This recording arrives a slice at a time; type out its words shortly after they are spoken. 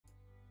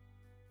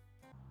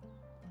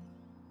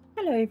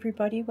Hello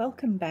everybody,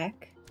 welcome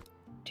back.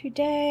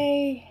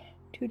 Today,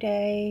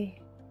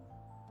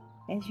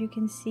 as you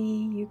can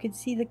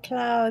see the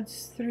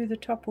clouds through the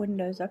top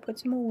windows. I put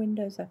some more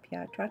windows up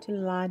here. I tried to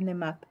line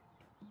them up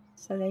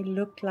so they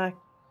looked like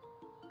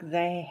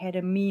they had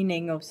a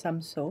meaning of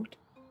some sort.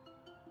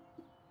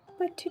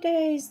 But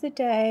today is the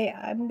day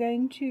I'm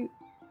going to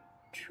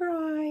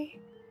try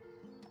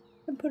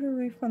and put a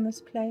roof on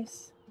this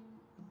place.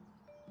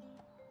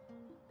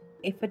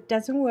 If it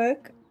doesn't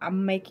work,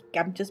 I'm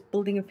just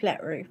building a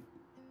flat roof.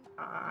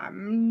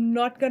 I'm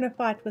not going to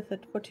fight with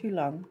it for too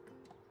long.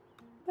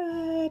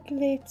 But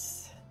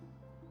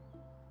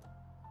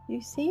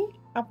you see,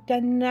 I've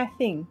done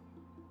nothing.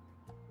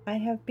 I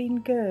have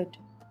been good.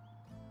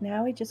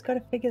 Now we just got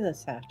to figure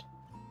this out.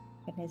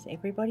 And as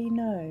everybody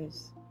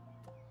knows,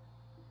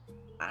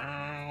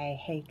 I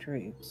hate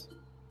roofs.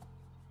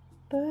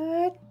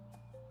 But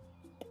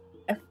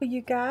for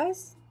you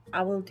guys,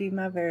 I will do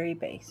my very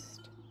best.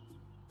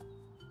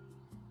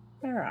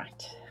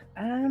 Alright.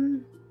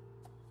 I'm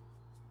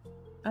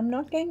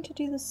not going to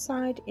do the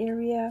side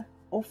area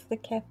of the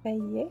cafe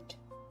yet.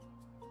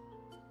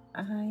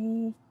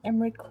 I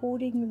am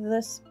recording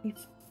this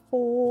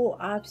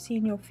before I've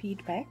seen your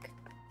feedback,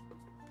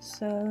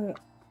 so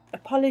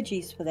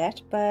apologies for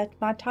that, but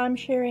my time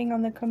sharing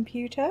on the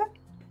computer,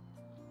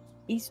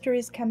 Easter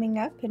is coming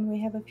up and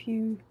we have a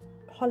few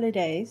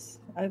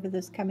holidays over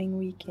this coming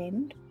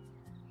weekend.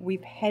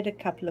 We've had a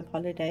couple of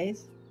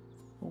holidays.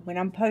 When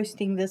I'm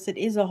posting this, it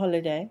is a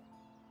holiday,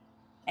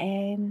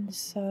 and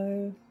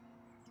so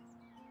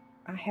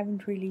I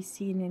haven't really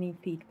seen any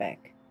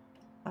feedback.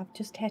 I've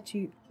just had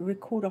to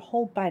record a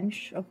whole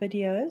bunch of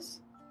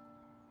videos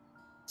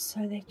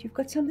so that you've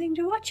got something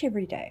to watch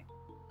every day.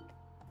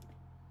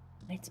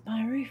 Let's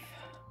buy a roof.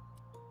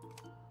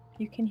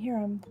 You can hear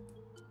I'm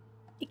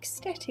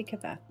ecstatic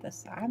about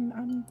this.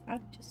 I'm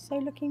just so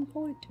looking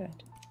forward to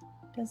it.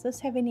 Does this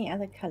have any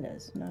other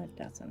colors? No, it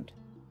doesn't.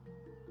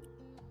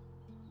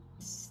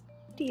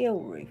 Steel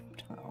roof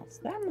tiles,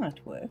 that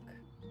might work.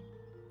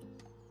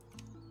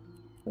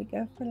 We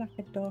go for like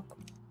a dark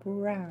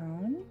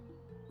brown.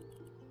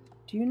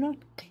 Do not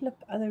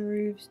clip other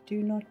roofs.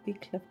 Do not be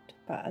clipped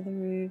by other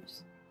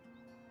roofs.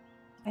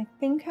 I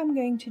think I'm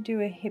going to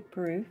do a hip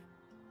roof,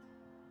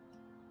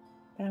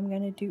 but I'm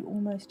going to do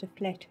almost a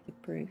flat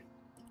hip roof.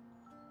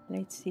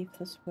 Let's see if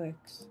this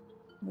works.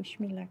 Wish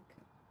me luck.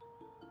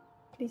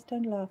 Please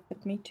don't laugh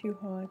at me too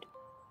hard.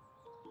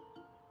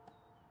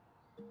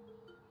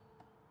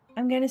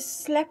 I'm going to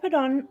slap it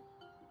on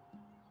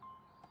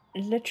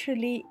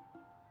literally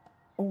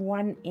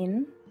one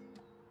in,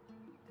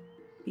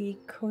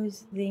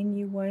 because then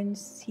you won't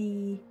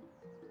see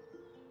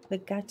the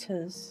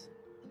gutters.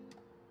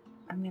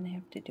 I'm going to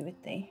have to do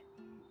it there.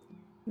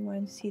 You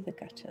won't see the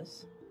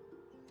gutters.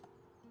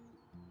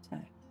 So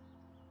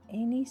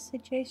any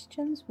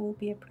suggestions will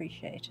be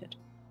appreciated.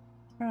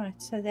 Right,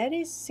 so that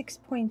is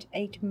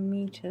 6.8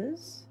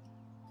 meters.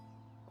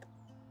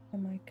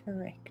 Am I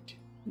correct?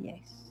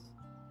 Yes.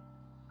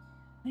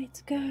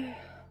 Let's go.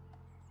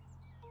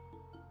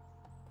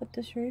 Put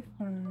this roof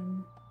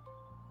on.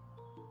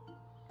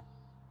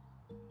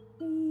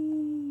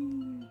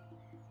 Whee.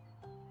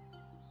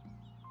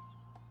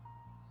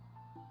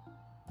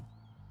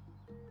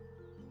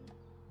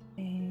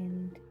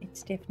 And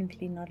it's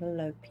definitely not a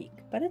low peak,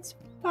 but it's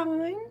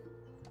fine.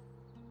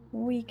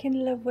 We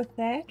can live with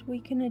that. We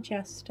can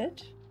adjust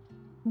it.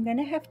 I'm going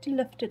to have to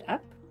lift it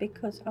up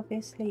because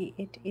obviously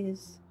it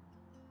is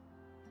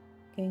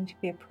going to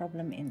be a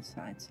problem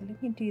inside. So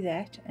let me do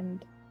that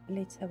and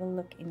let's have a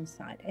look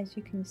inside. As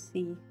you can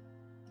see,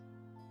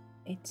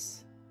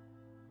 it's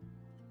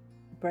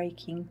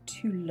breaking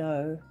too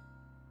low,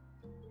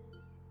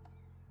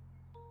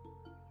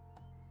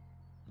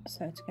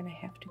 so it's going to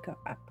have to go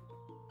up.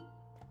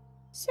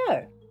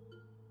 So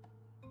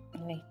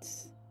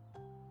let's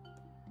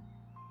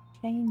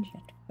change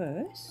it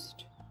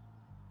first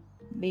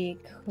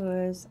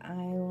because I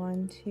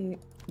want to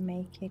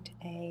make it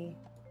a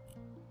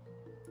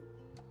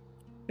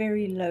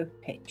very low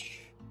pitch.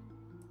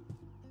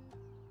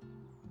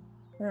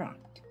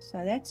 Right,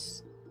 so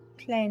that's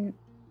plan,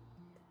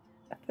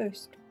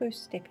 first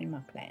step in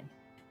my plan.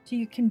 So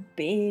you can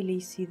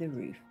barely see the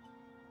roof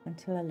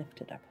until I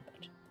lift it up a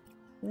bit.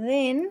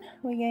 Then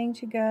we're going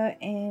to go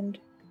and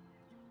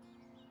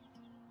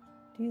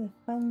do the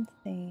fun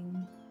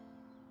thing.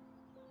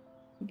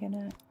 We're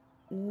gonna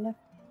lift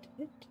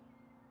it.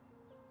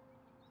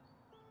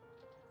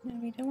 No,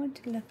 we don't want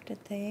to lift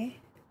it there.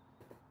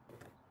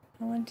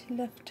 I want to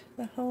lift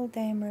the whole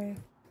damn roof.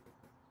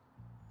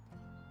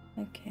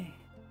 Okay.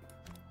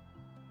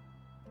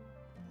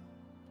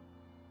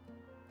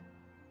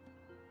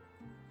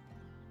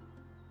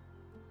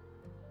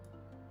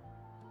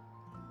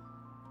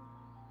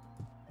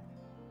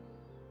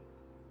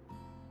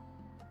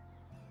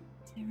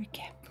 Is there a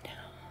gap now?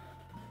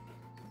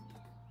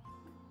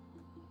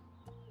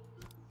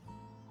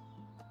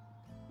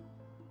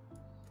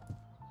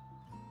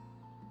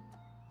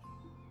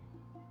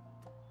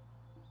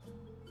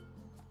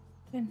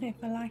 Don't know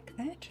if I like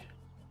that.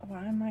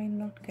 Why am I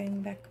not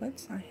going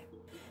backwards?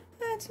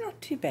 that's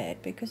not too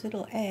bad because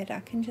it'll add.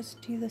 I can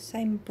just do the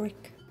same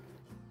brick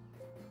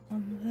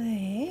on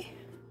there.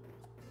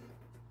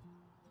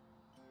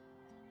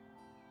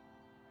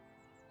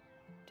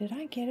 Did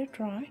I get it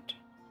right?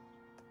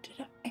 Did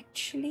I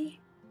actually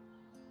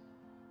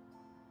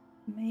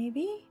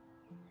maybe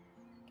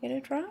get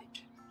it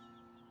right?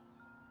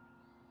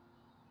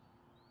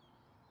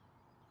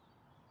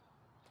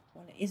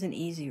 Well, it is an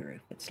easy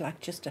roof. It's like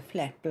just a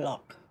flat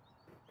block.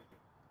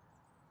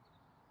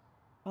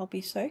 I'll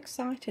be so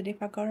excited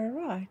if I got it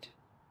right.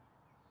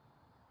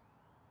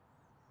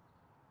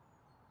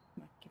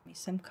 Might give me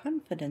some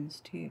confidence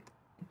to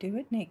do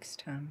it next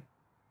time.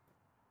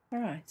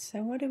 Alright, so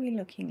what are we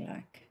looking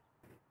like?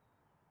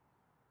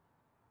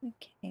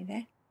 Okay,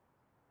 that.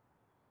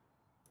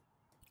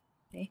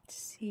 Let's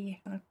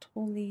see how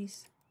tall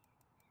these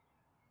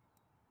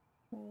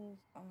walls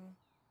are.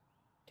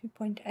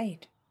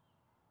 2.8.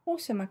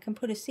 Awesome, I can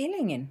put a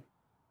ceiling in.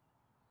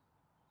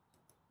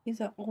 These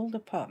are old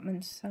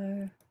apartments,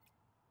 so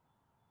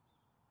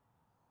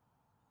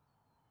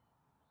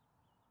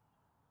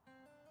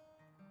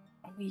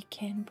we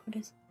can put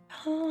a...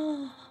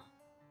 Ah,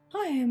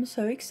 I am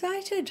so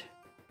excited.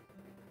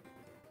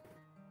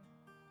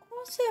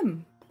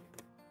 Awesome.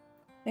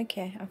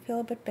 Okay, I feel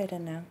a bit better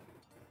now.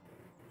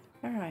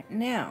 Alright,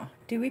 now,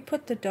 do we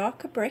put the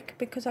darker brick?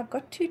 Because I've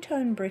got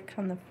two-tone brick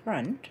on the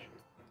front.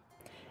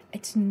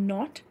 It's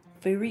not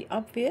very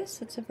obvious.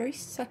 It's a very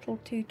subtle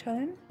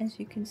two-tone, as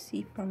you can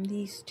see from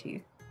these two.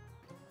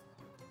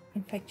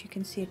 In fact, you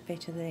can see it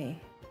better there.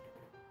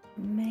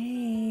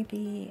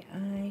 Maybe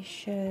I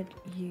should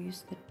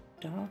use the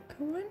darker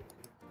one.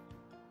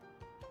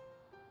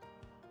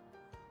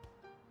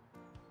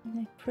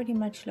 And it pretty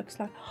much looks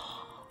like...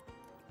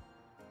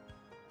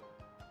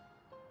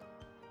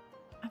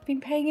 I've been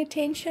paying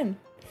attention.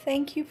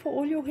 Thank you for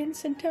all your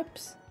hints and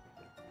tips.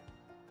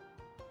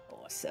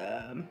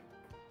 Awesome.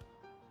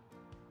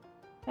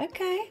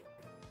 Okay,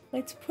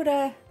 let's put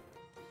a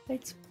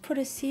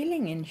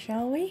ceiling in,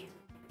 shall we?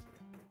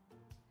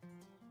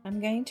 I'm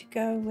going to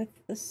go with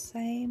the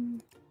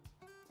same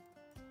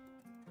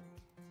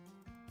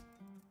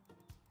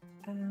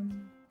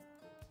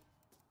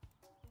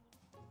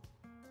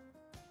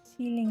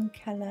ceiling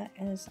color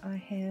as I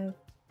have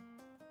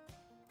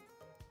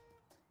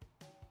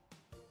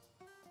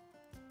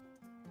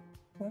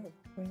where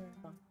am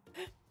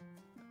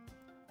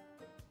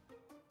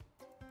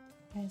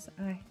I? As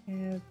I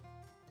have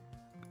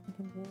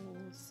the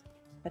walls,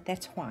 but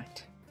that's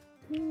white.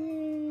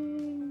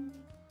 I'm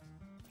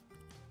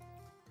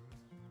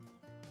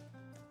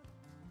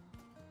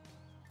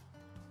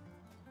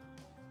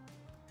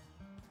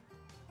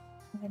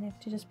gonna have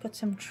to just put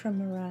some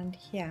trim around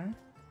here.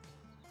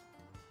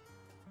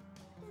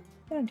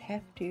 Don't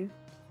have to.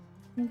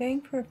 I'm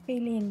going for a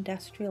fairly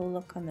industrial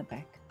look on the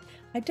back.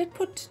 I did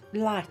put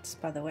lights,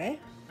 by the way.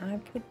 I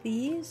put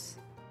these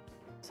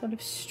sort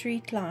of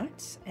street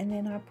lights, and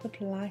then I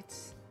put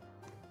lights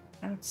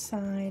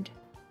outside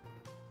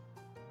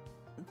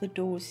the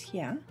doors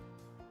here.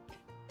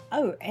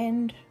 Oh,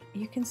 and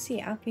you can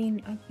see I've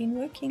been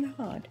working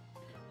hard.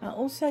 I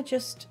also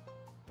just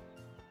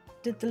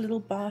did the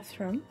little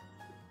bathroom.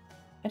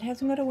 It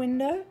hasn't got a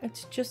window.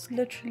 It's just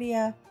literally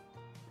a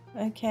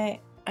okay.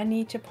 I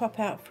need to pop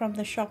out from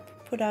the shop.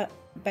 Put out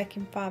back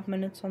in 5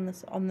 minutes on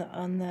this on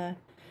the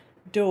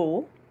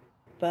door,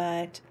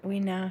 but we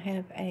now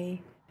have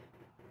a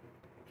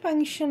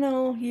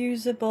functional,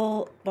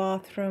 usable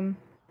bathroom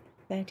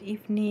that,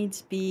 if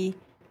needs be,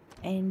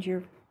 and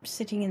you're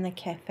sitting in the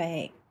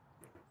cafe,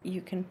 you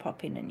can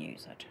pop in and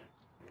use it.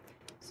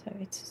 So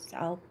it's,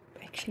 I'll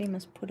actually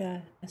must put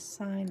a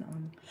sign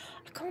on.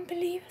 I can't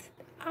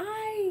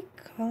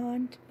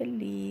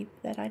believe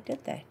that I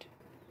did that.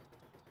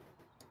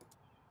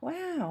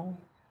 Wow.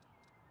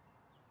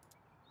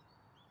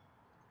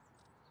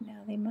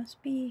 Now there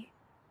must be,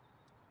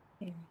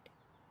 which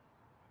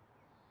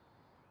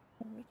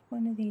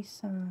one of these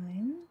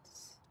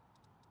signs?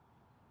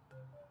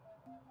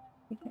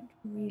 We don't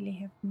really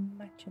have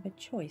much of a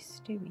choice,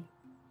 do we?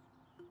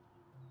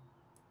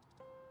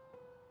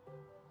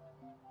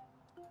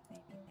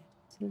 Maybe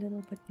that's a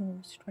little bit more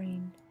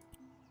restrained.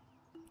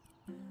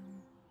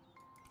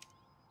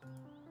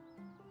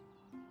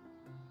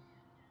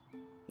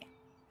 Yeah,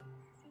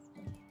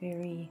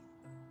 very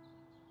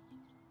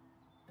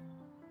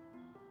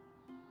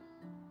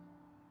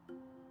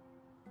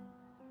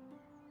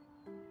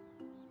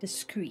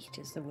discreet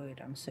is the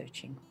word I'm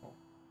searching for.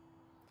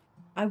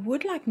 I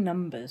would like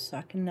numbers, so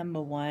I can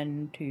number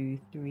 1, 2,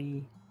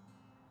 3,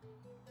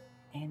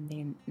 and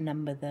then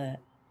number the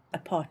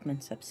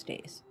apartments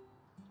upstairs.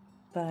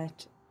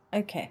 But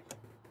okay,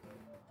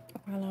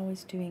 while I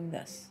was doing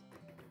this,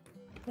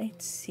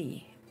 let's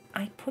see.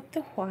 I put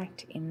the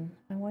white in.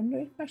 I wonder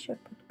if I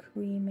should put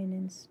cream in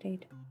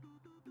instead.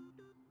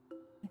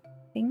 I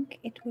think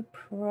it would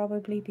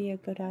probably be a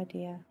good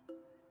idea.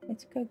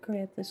 Let's go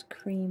grab this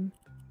cream.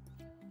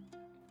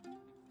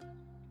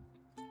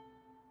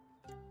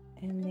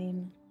 And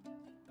then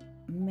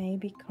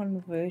maybe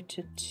convert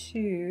it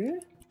to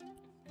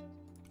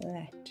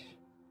that.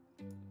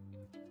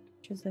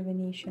 is the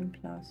Venetian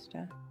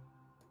plaster.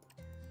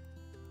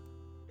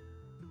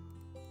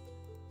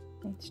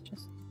 Let's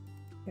just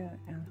go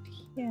out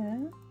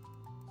here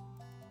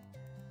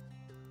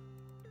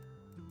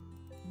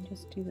and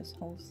just do this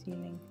whole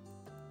ceiling.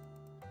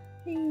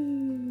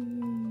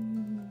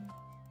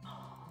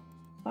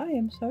 I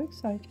am so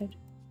excited.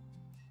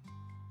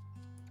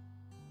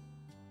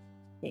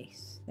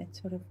 Yes, that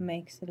sort of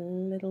makes it a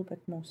little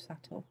bit more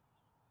subtle.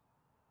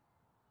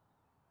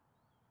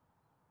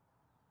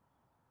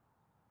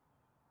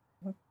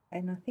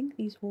 And I think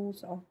these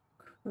walls are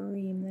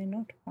cream, they're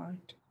not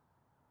white.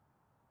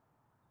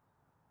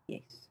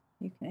 Yes,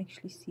 you can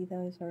actually see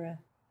those are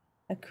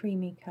a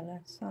creamy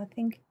color. So I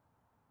think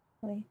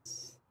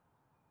let's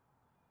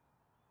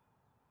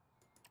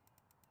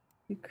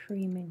do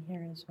cream in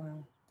here as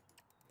well.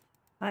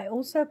 I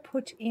also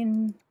put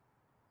in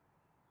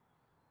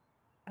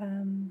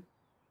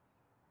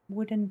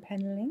wooden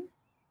paneling.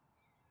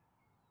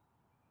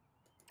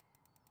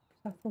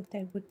 I thought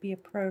that would be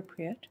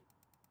appropriate.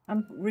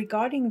 I'm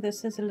regarding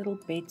this as a little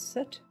bed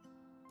sit.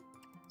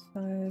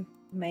 So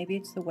maybe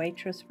it's the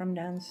waitress from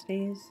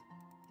downstairs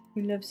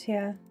who lives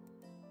here,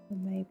 or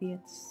maybe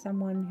it's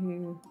someone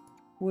who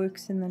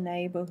works in the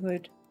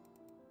neighborhood.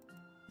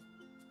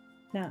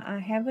 Now, I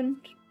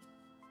haven't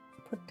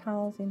put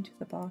tiles into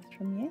the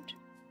bathroom yet.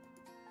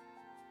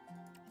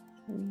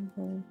 We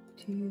will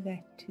do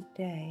that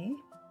today.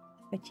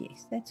 But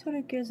yes, that sort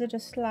of gives it a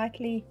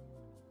slightly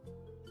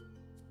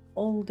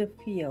older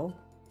feel,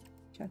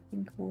 which I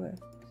think works.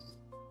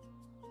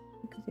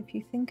 Because if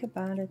you think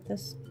about it,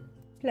 this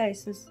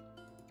place has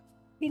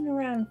been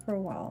around for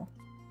a while.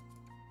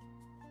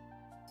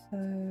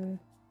 So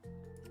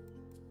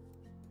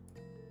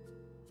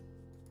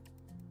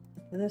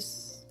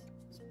this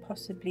is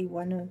possibly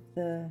one of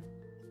the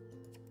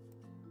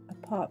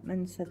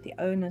apartments that the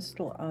owner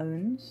still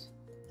owns,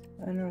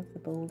 owner of the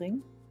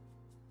building,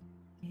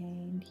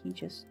 and he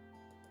just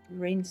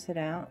rents it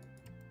out,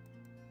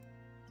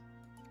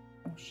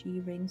 or she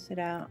rents it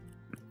out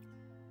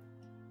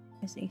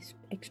as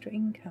extra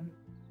income.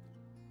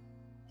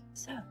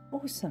 So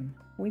awesome.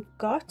 We've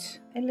got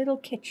a little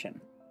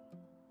kitchen.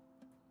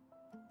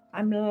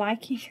 I'm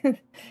liking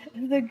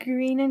the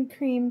green and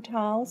cream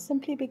tiles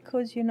simply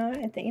because, you know,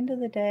 at the end of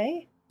the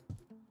day,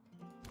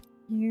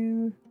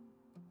 you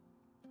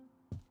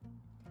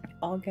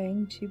are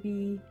going to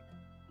be,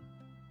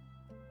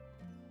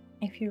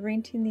 if you're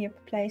renting the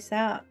place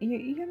out,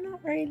 you're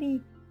not really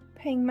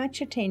paying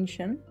much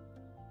attention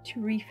to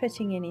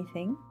refitting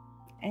anything.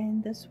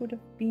 And this would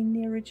have been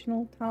the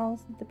original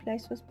tiles that the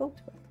place was built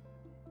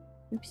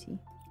with. Oopsie.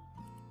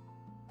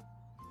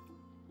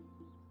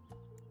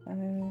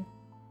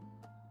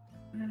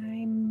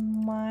 I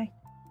might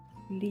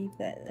leave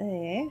that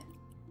there,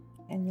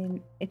 and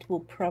then it will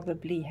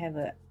probably have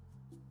a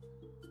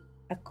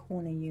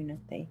corner unit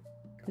there,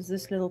 because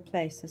this little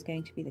place is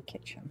going to be the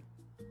kitchen.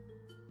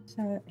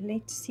 So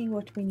let's see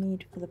what we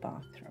need for the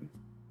bathroom.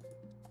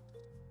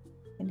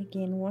 And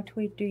again, what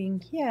we're doing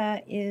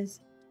here is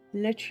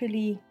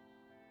literally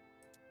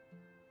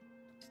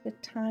just a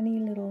tiny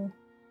little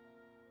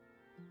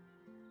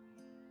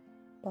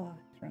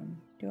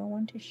bathroom. Do I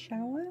want a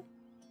shower?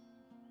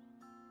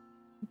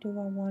 Do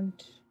I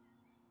want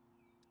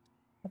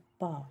a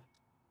bath?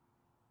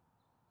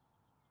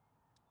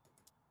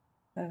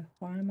 Oh,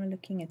 why am I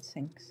looking at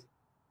sinks?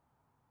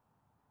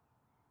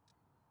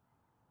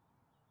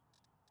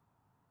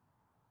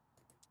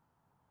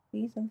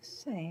 These are the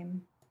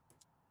same.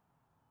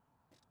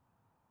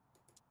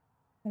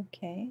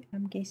 Okay,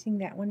 I'm guessing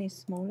that one is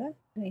smaller.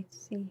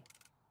 Let's see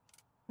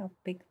how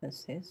big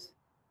this is.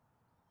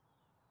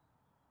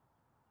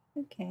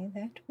 Okay,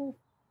 that will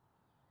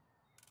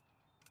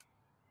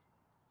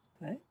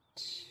fit.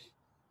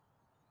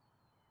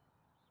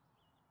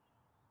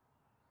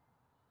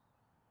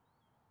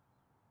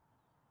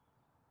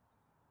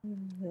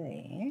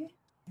 There,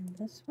 and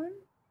this one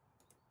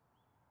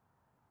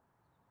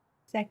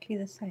exactly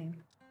the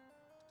same.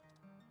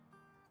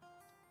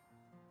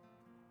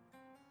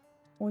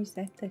 Or is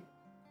that the...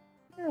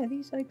 No,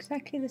 these are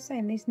exactly the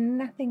same. There's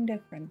nothing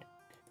different.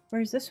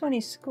 Whereas this one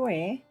is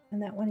square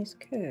and that one is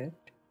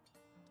curved.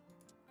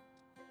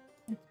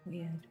 That's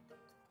weird.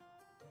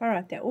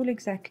 Alright, they're all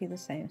exactly the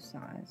same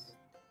size.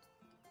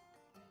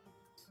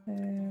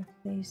 So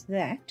there's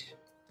that.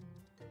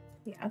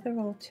 The other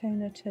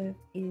alternative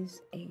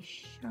is a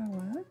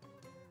shower,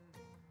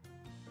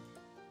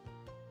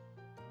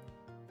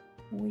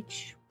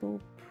 which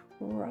will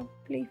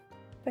probably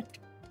fit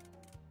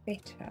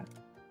better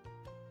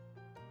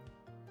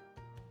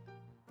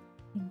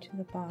into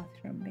the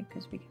bathroom,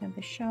 because we can have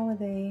the shower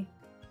there,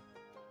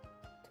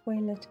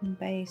 toilet and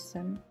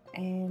basin,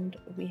 and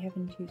we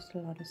haven't used a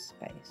lot of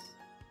space.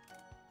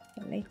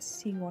 So let's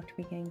see what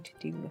we're going to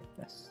do with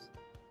this.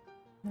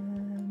 I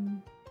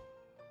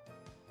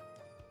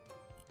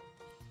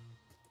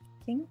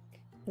think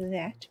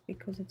that,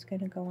 because it's going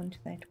to go onto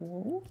that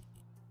wall,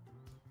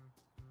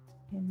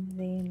 and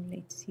then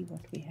let's see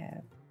what we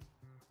have.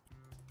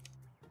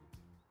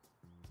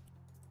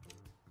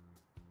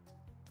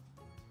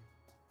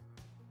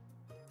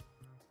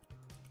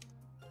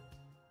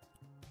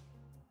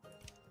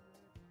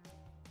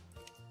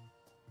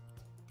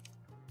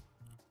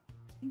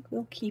 think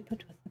we'll keep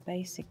it with the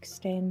basic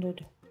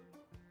standard.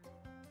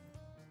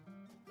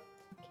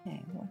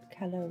 Okay, what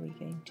color are we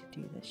going to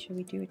do this? Should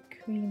we do it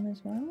cream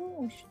as well?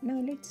 Or no,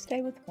 let's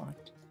stay with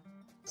white.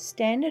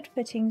 Standard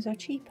fittings are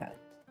cheaper.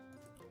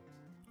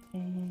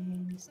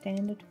 And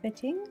standard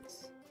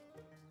fittings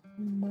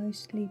will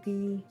mostly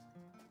be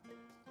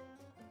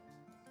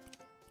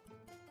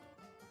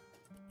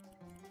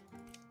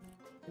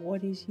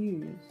what is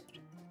used.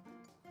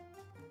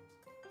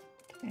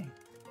 Okay.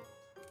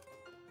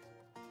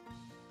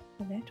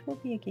 So that will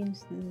be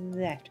against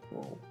that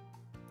wall.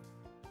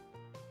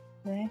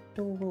 That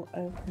door will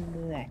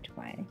open that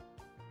way.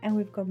 And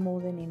we've got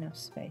more than enough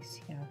space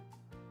here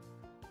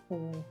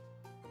for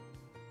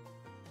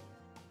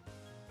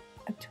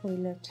a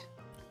toilet.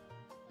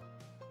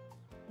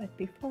 But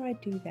before I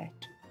do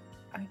that,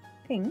 I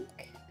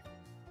think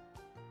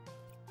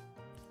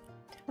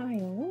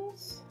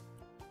tiles.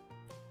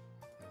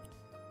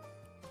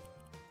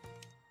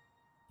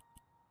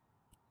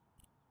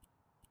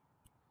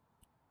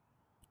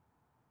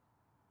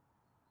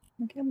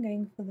 I think I'm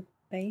going for the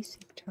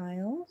basic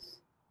tiles.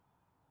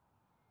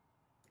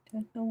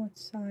 Don't know what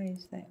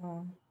size they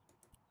are.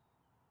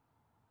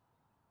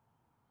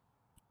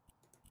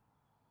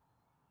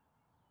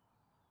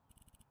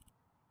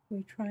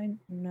 We try and,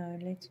 no,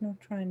 let's not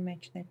try and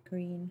match that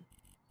green.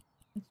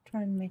 Let's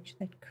try and match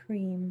that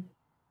cream.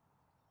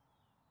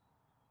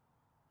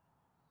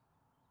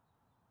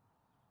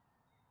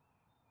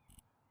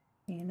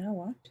 You know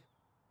what?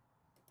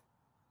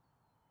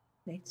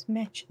 Let's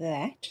match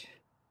that.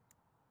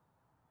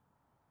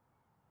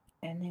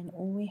 And then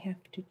all we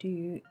have to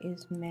do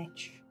is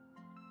match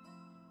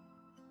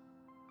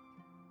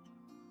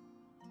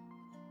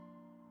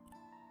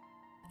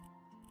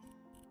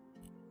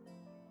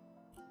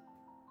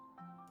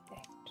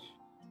that.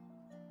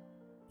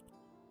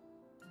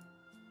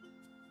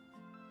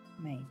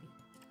 Maybe.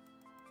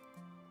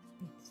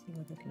 Let's see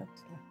what it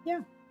looks like.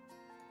 Yeah.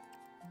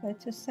 So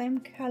it's the same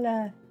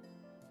color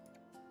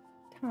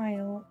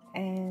tile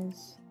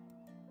as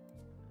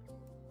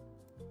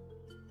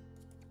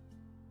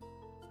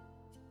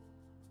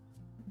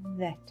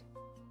that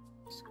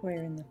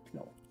square in the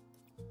floor.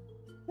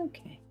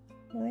 Okay,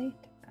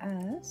 let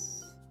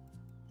us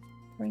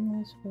bring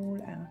this wall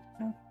out.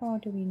 How far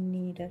do we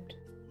need it?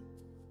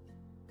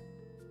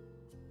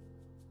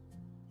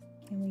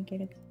 Can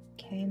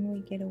we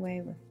get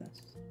away with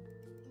this?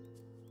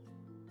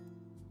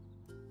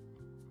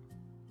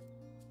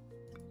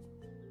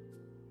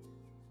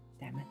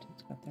 Damn it,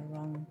 it's got the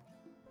wrong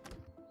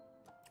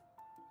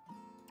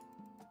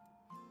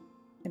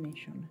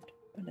finish on it,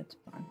 but it's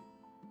fine.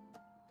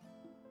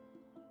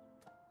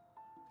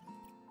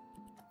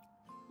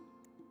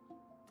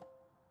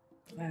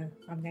 Oh,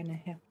 I'm going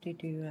to have to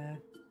do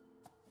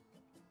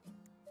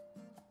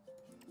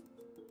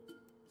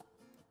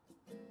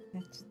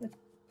that's the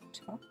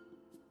top.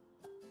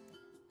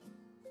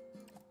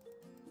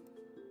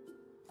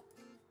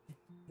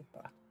 That's the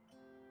bottom.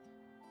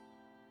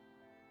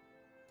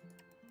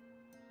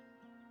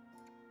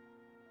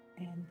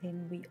 And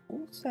then we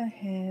also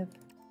have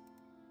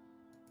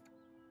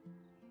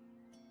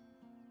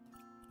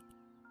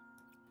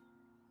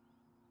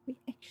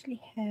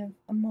actually have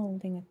a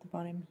molding at the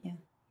bottom here.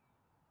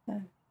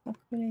 So how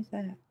cool is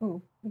that?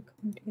 Oh, we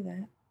can't do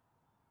that.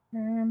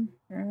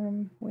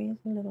 Where's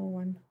the little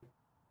one?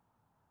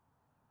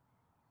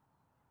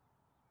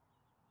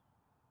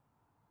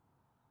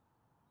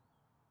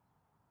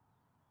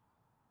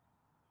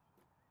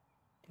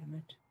 Damn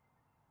it.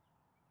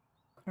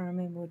 Can't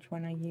remember which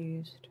one I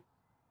used.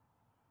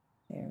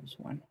 There's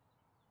one.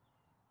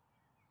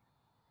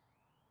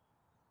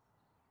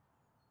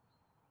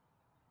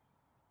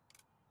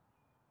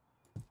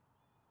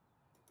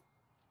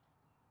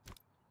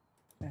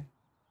 Okay.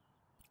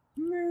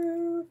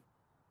 Move.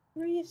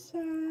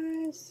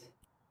 Resize.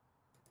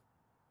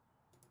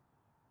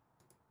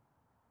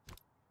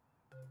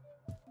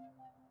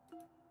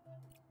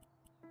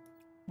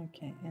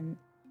 Okay, and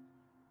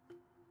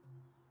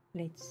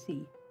let's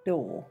see.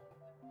 Door.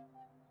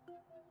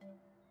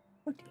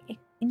 What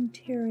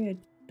interior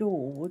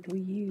door would we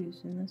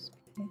use in this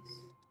place?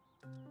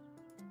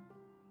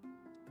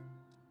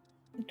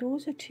 The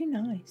doors are too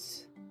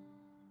nice.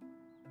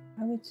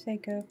 I would say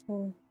go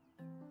for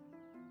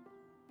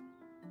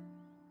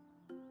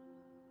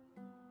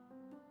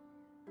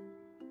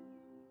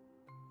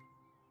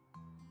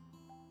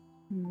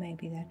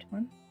maybe that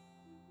one.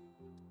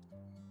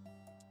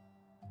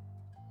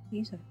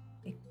 These are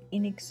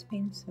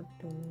inexpensive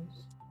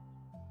doors.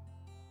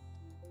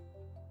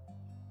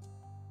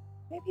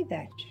 Maybe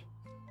that.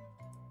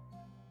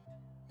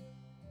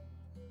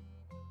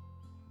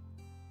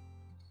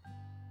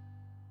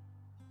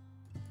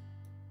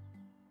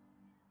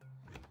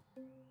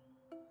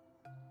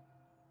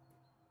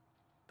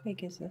 How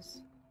big is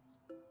this?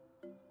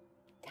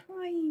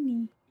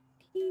 Tiny,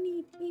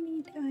 teeny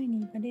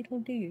tiny, but it'll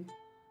do.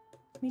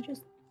 Let me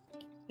just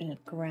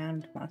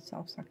ground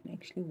myself so I can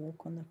actually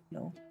walk on the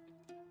floor.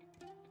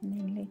 And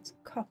then let's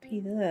copy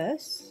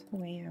this.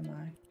 Where am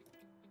I?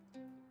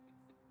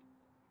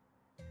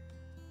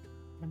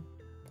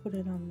 put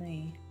it on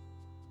there.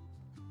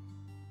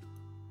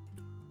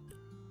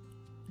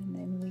 And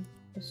then we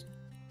just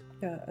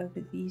go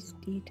over these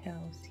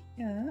details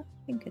here.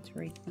 I think it's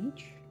Red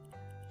Beach.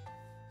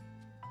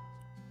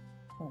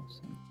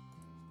 Awesome.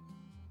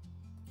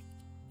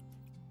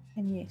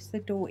 And yes, the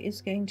door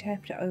is going to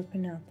have to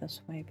open out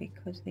this way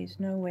because there's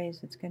no ways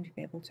it's going to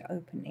be able to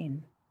open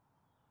in.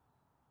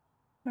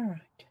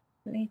 Alright,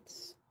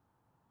 let's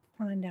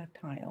find our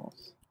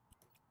tiles.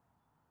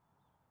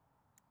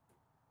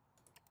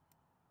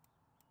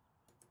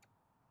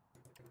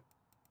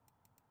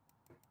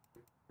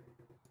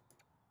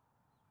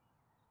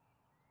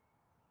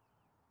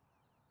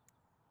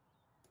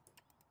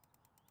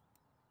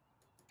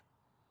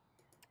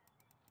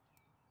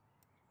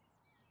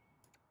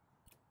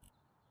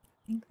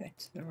 I think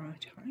that's the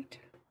right height.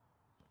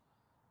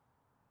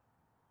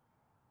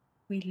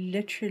 We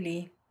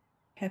literally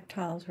have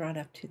tiles right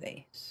up to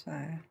there, so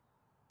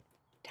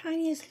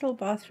tiniest little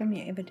bathroom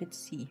you ever did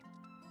see.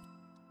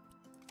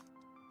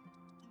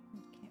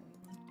 Okay,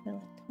 we want a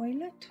little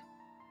toilet.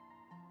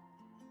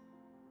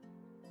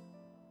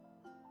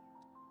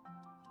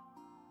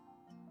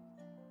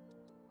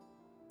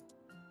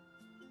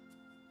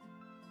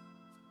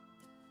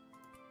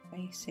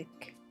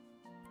 Basic,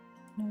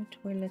 no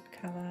toilet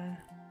cover.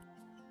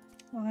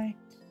 White.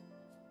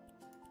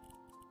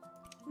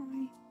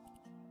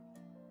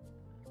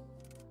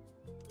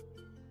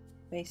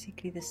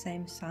 Basically the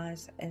same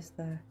size as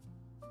the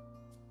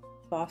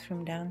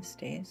bathroom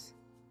downstairs,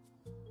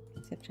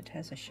 except it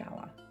has a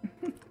shower.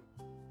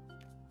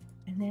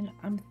 And then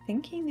I'm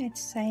thinking that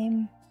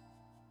same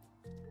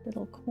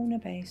little corner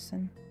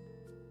basin.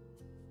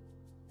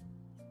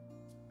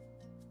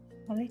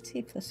 Well, let's see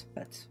if this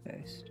fits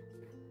first.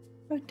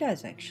 Oh, it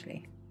does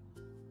actually.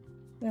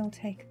 We'll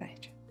take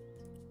that.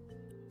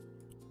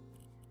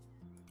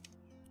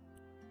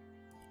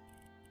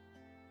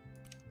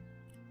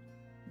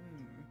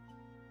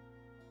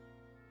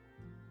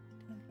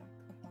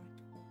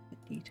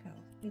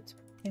 Let's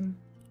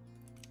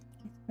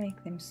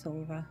make them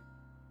silver.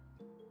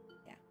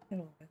 Yeah,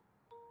 that'll work.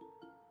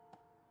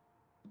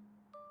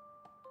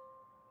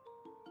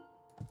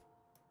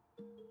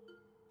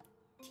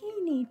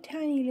 Teeny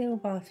tiny little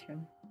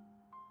bathroom,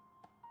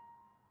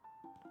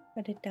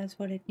 but it does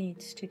what it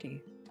needs to do.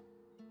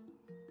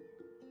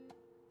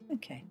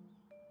 Okay,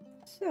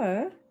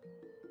 so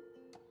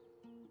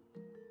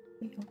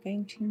we are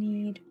going to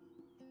need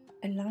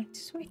a light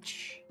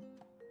switch.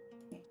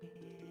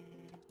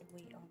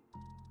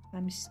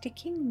 I'm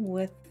sticking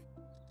with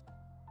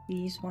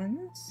these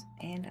ones,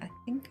 and I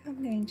think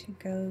I'm going to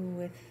go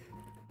with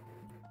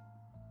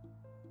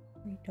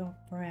the dark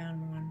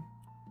brown one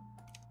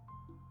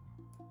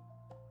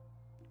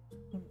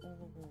on all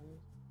the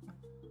walls.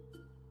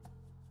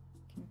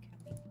 Can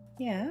come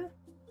in here.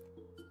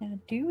 Now,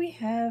 do we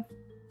have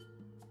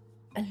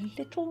a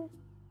little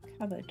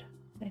cupboard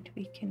that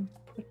we can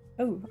put?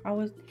 Oh,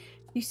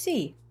 you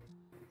see,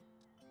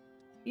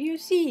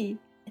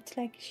 it's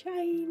like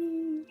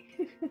shiny.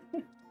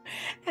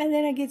 And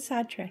then I get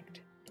sidetracked.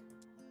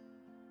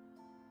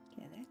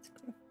 Okay, that's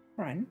got a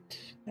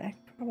front. That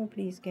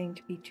probably is going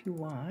to be too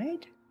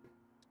wide.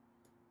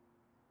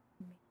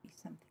 Maybe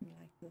something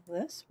like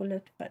this. Will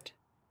it fit?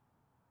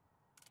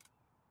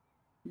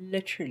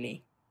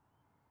 Literally.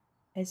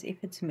 As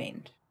if it's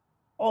meant.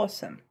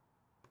 Awesome.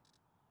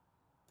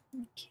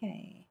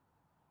 Okay.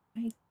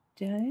 I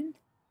don't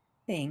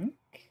think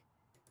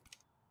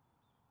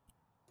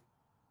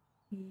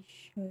we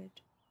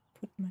should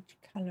put much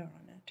color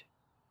on it,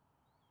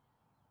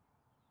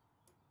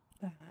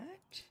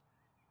 but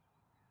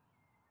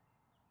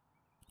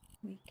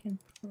we can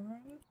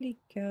probably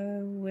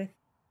go with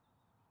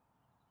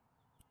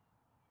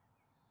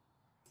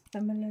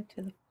similar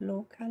to the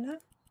floor color.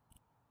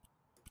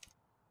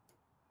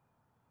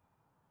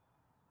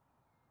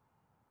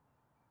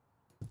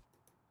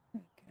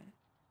 Okay,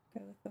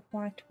 go with the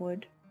white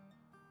wood,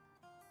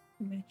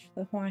 match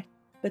the white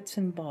bits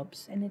and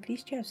bobs, and at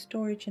least you have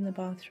storage in the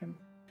bathroom.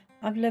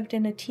 I've lived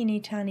in a teeny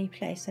tiny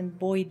place, and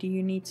boy do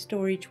you need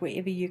storage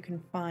wherever you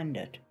can find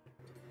it.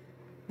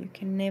 You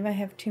can never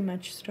have too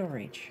much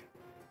storage.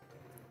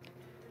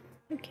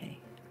 Okay,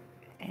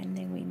 and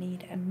then we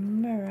need a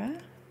mirror.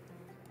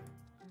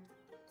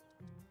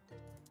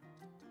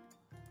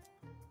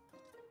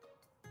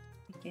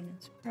 Again,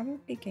 it's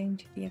probably going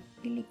to be a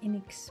really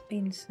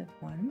inexpensive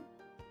one.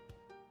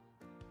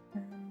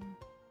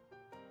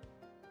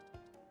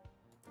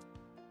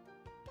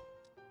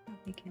 How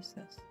big is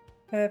this?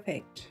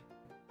 Perfect.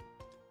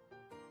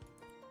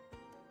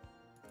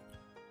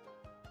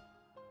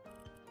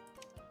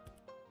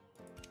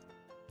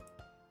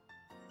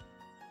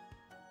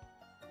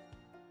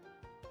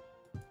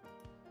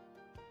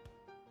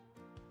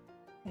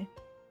 Okay.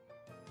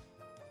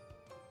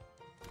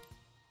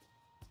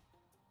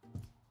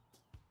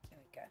 There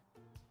we go.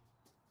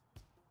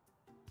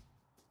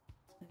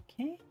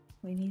 Okay,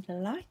 we need a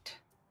light.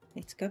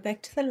 Let's go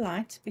back to the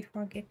lights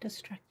before I get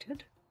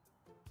distracted.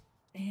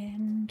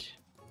 And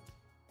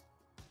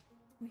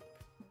we're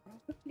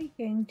probably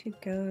going to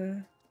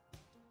go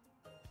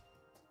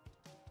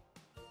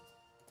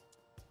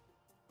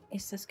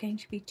is this going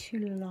to be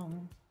too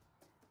long?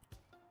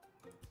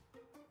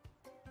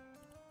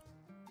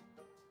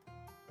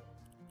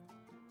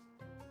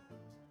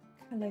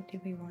 What color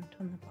do we want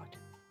on the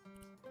bottom?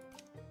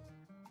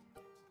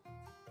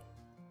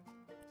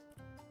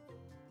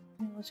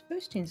 When it was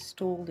first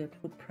installed, it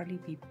would probably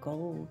be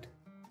gold.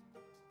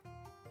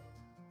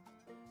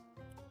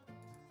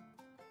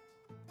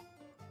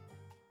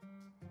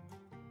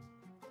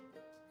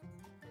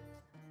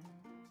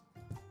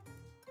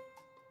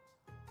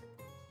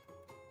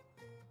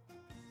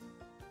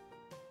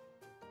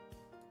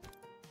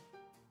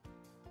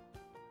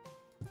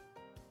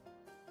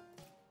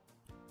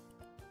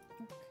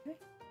 Okay.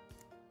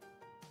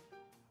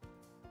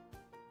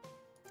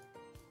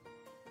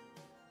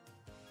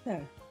 So,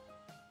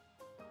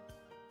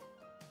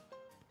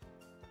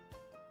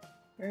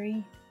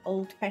 very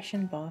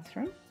old-fashioned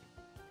bathroom.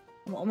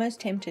 I'm almost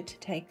tempted to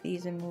take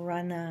these and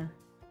run a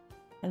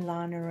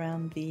line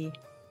around the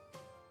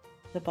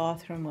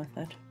bathroom with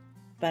it,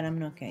 but I'm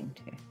not going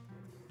to.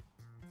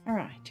 All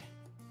right,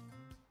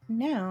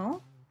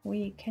 now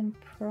we can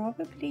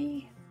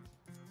probably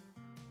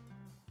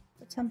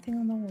put something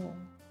on the wall,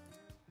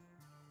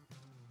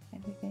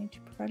 and we're going to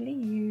probably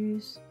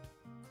use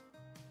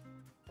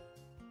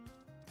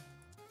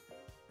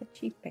the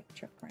cheap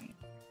picture frame.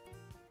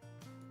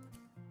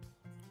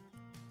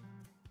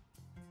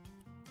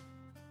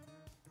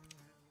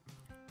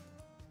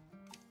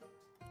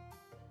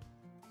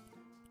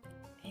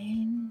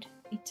 And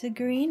it's a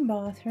green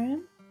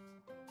bathroom.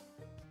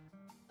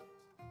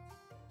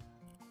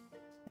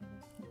 So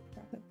we can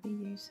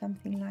probably use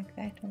something like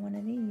that on one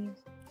of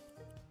these.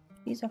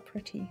 These are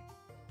pretty.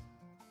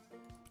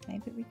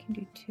 Maybe we can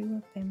do 2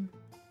 of them.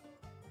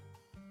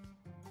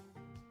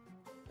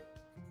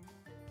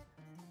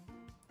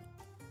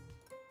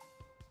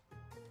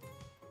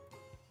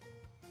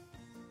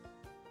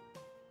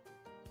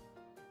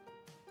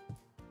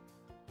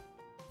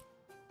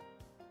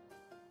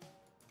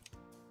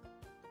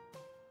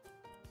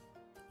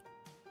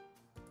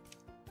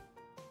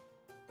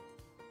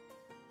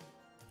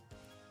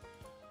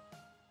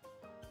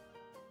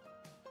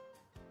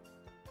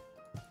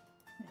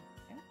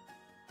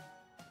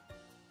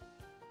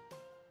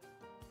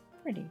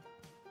 Pretty.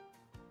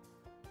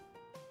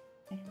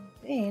 And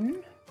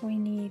then we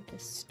need the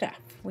stuff.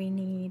 We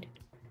need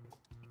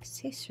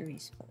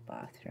accessories for the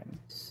bathroom.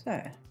 So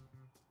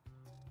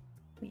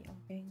we are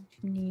going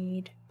to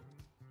need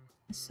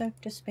a soap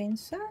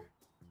dispenser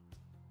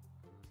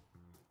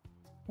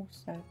or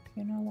soap.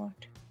 You know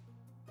what?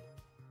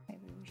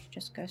 Maybe we should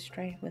just go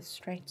straight with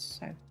straight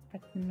soap.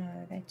 But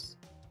no,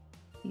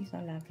 these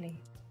are lovely.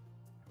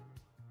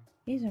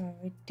 These are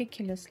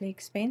ridiculously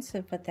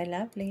expensive, but they're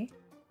lovely.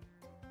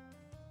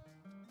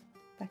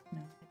 But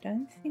no, I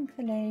don't think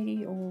the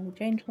lady or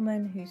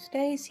gentleman who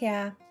stays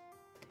here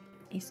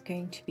is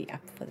going to be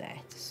up for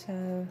that.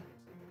 So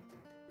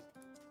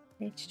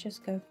let's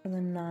just go for the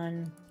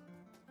non-hot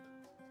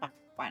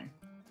one.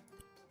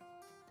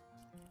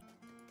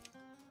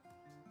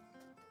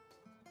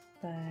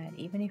 But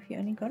even if you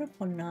only got it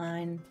for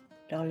 $9,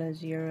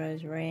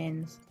 euros,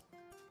 rands,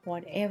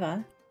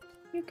 whatever,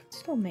 you can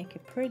still make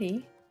it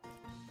pretty.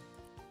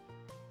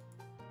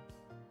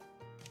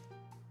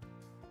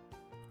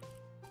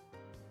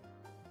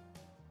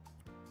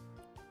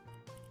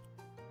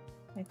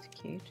 That's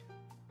cute.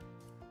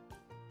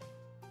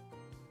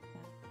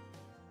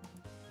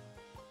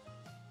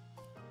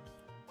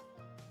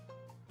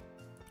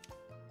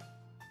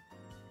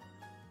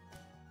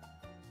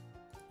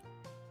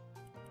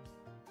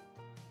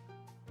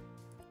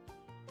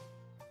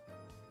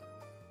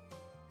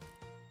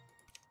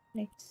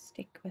 Let's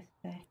stick with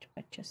that,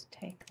 but just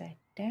take that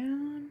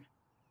down.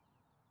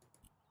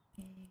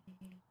 And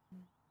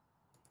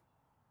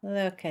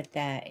look at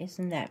that,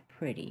 isn't that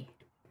pretty?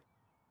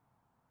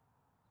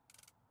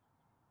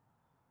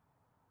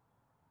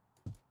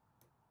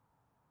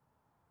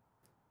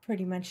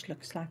 Pretty much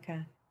looks like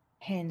a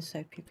hand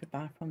soap you could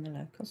buy from the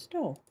local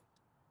store,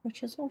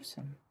 which is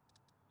awesome.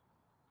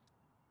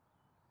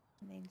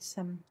 And then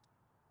some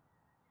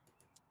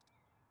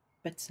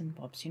bits and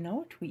bobs. You know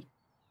what we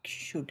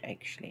should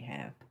actually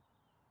have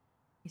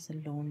is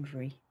a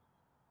laundry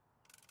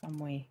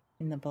somewhere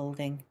in the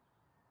building.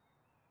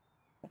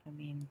 But I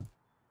mean,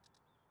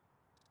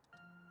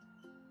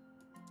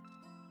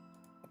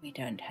 we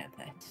don't have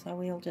that, so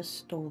we'll just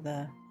store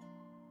the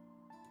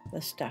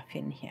stuff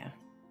in here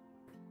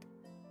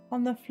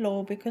on the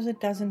floor because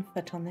it doesn't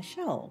fit on the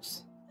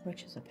shelves,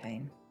 which is a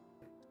pain.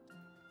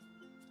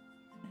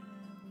 We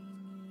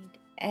need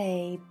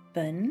a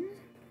bin,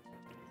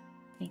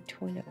 a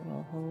toilet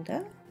roll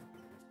holder,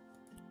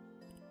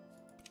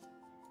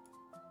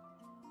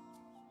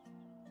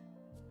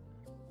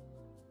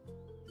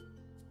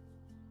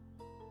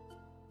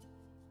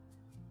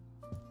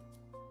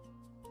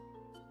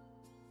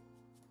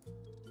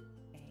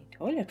 a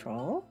toilet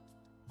roll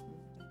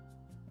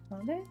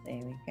holder,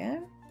 there we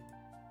go.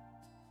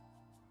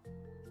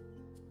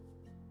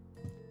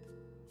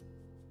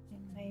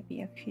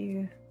 Maybe a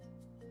few,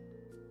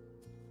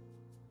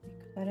 we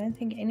I don't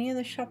think any of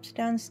the shops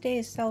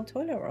downstairs sell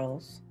toilet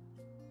rolls.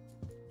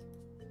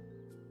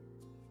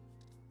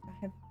 I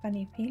have a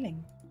funny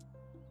feeling.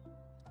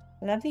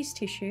 I love these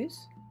tissues.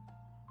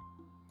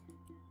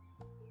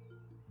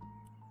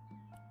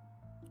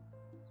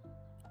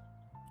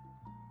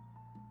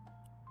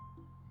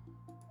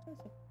 Those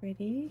are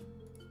pretty.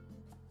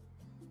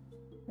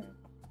 There are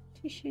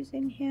tissues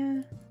in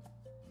here.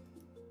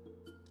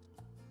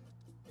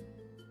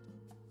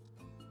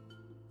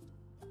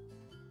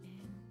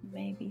 And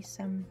maybe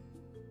some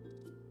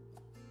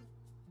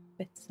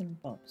bits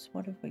and bobs.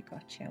 What have we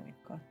got here?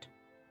 We've got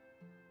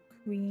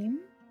cream,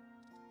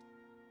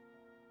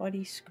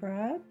 body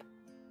scrub,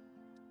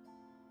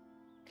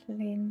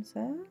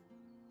 cleanser.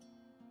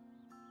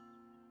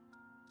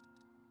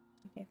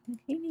 We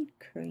definitely need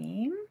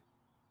cream.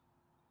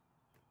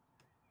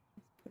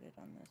 Let's put it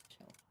on this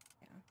shelf.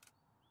 Yeah.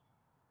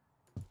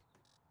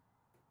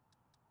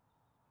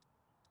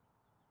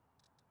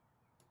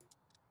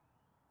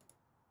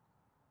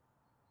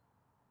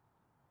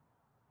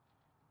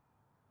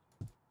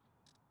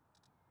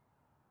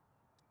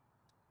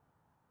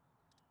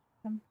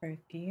 Some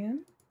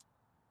perfume.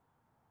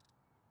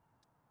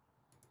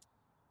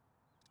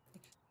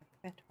 Like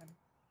that one.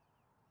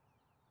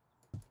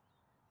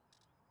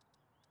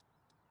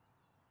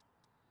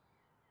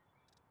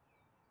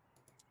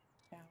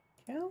 Shower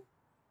gel.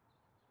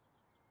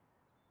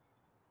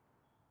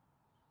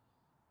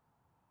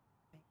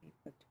 Maybe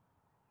put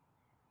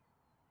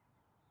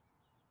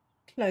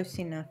close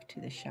enough to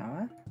the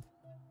shower.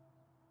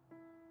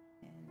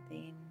 And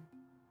then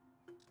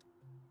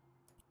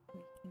we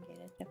can get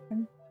a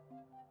different.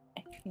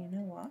 Actually, you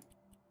know what?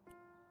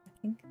 I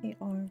think there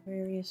are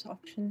various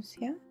options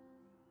here.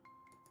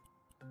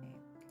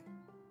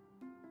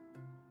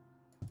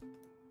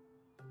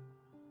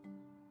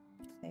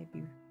 Save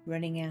you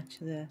running out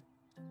to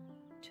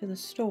the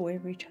store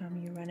every time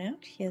you run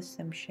out. Here's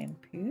some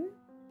shampoo.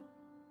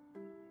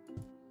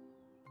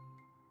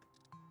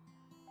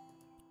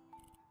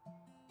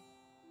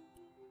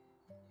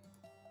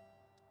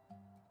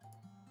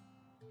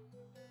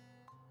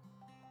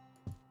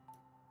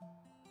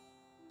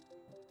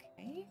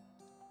 Okay.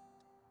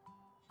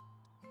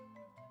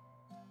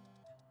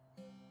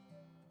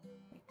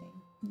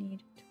 We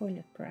need a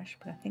toilet brush,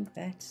 but I think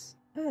that's,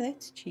 oh,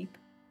 that's cheap.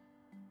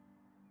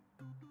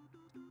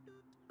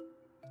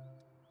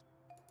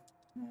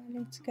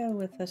 Let's go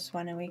with this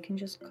one, and we can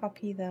just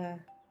copy the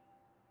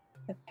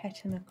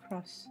pattern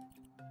across.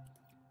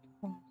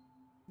 Oh,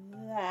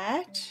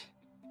 that.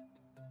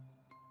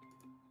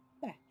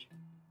 Very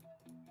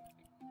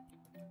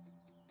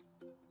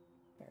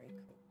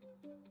cool.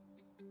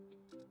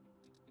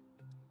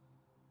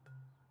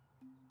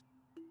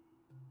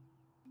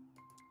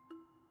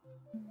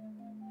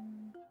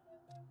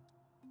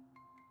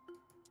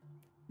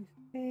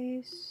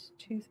 Toothpaste,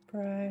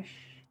 toothbrush.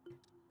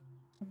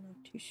 I'm not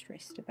too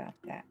stressed about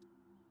that.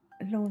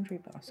 A laundry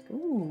basket.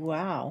 Ooh,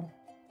 wow.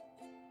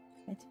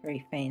 That's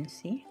very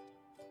fancy.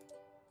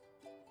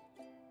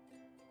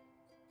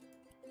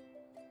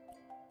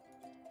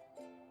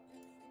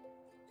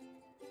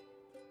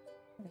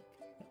 The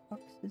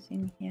boxes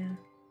in here.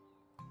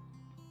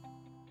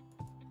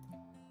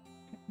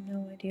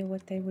 No idea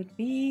what they would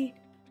be,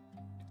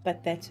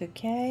 but that's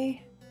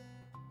okay.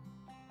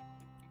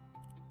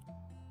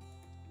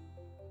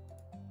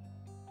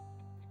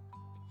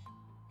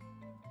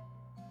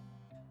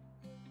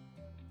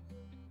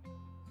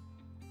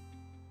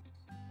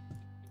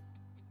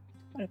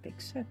 What a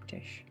big soap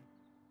dish.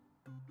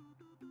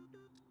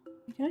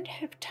 We don't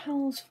have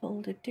towels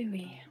folded, do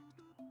we?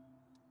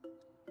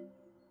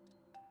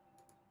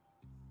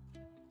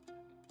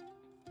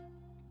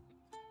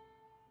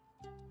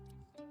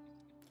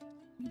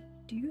 We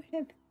do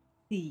have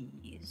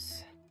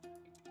these,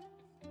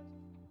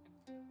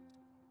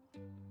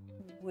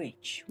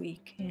 which we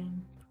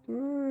can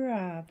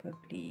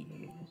probably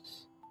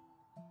use.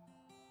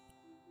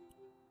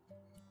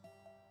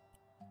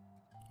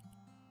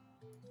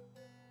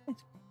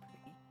 That's quite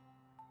pretty.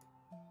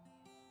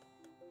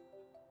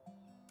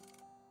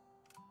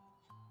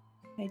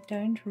 They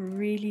don't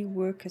really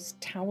work as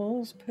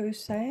towels per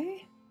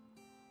se,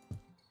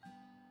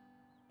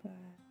 but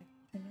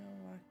you know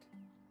what?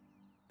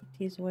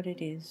 It is what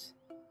it is.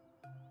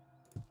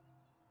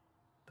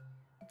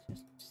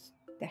 Just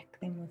stack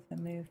them with the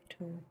move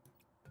tool.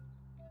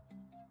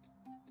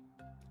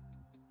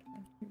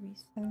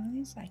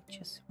 Resize. I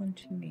just want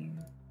to move.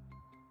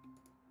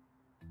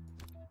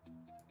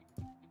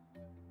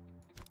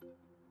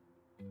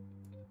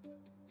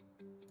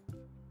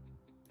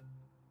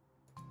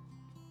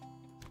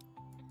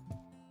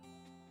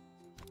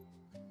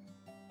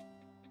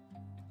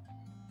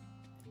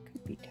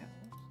 Could be towels.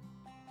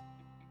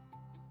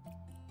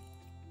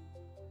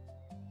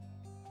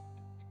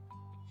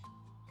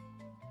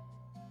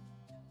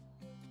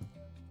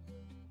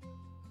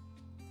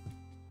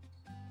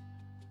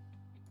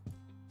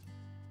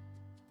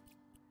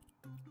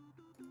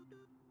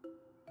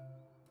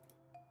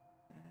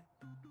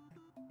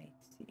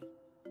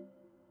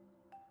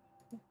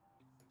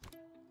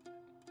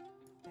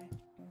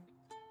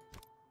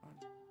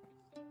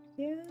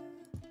 here.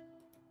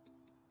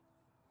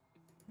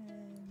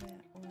 And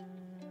that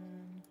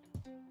one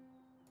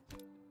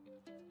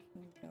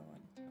can go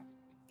on top.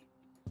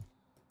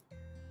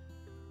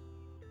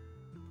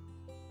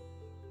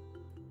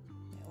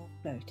 They're all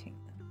floating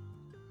though.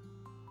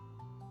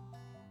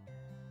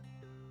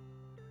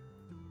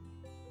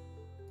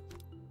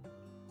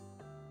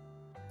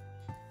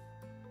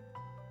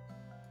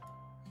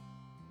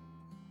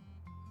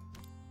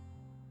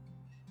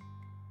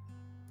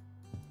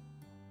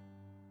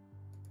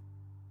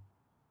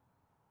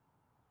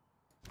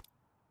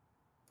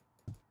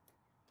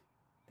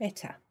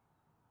 Better.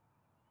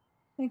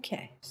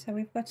 Okay, so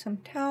we've got some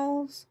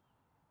towels,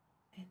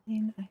 and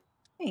then I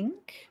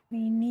think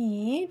we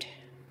need,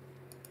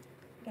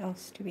 what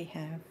else do we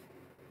have?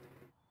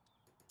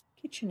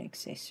 Kitchen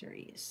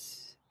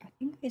accessories. I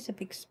think there's a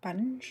big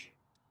sponge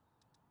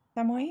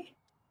somewhere.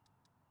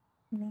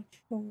 I'm not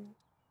sure.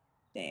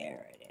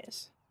 There it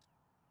is.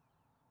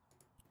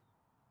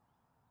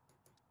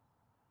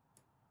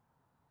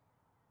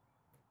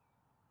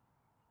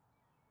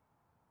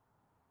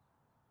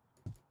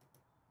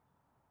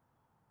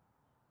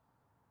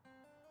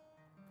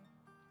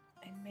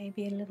 And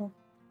maybe a little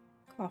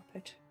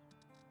carpet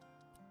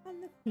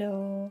on the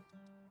floor.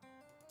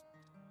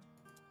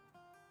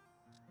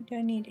 We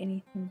don't need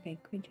anything big,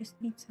 we just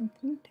need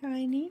something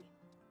tiny.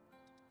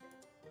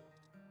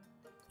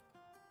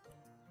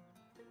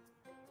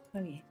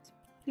 Oh yes,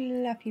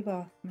 fluffy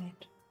bath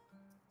mat.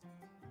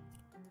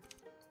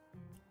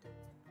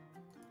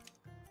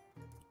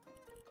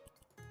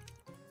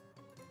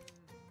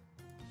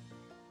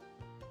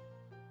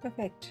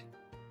 Perfect.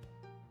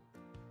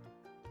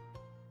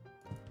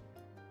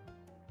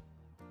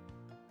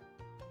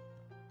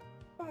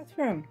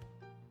 Bathroom.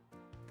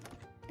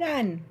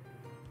 Done.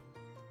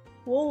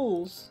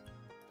 Walls.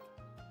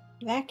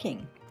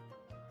 Lacking.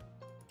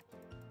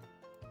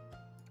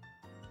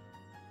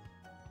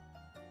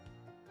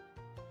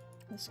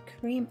 This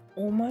cream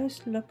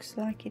almost looks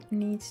like it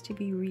needs to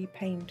be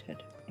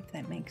repainted, if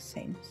that makes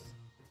sense.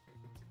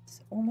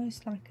 It's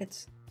almost like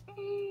it's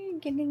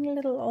getting a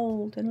little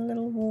old and a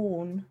little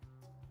worn,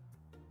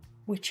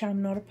 which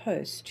I'm not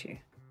opposed to.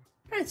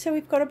 Right, so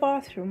we've got a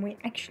bathroom. We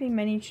actually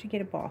managed to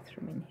get a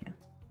bathroom in here.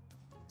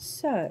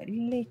 So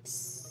let's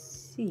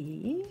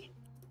see.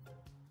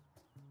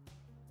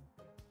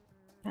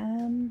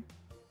 Don't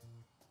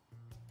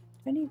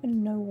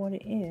even know what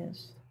it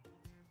is.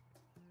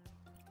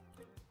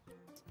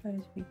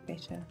 Suppose we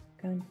better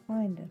go and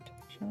find it,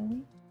 shall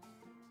we?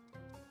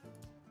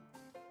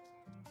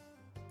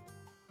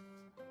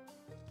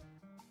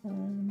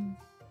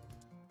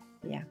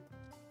 Yeah,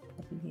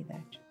 probably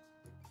that.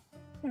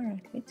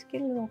 Alright, let's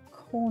get a little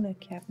corner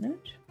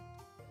cabinet.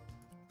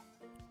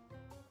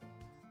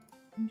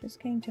 I'm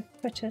just going to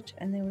fit it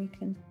and then we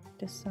can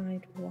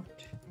decide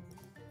what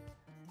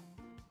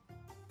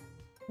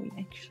we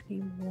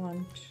actually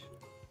want.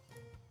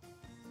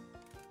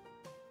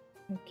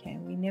 Okay,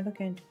 we're never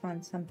going to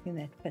find something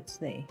that fits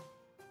there,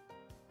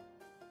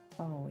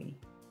 are we?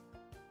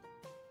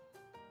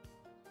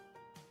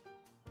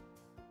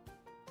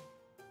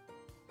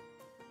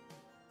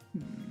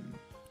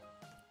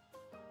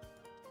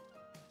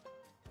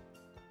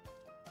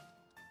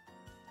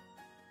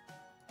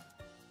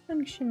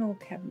 Functional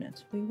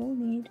cabinets. We will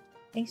need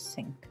a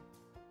sink.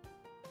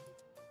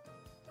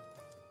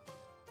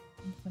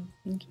 I'm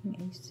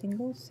thinking a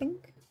single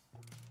sink.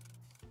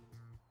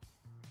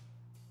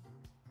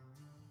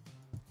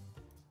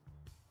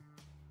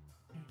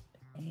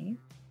 And a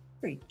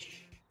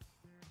fridge.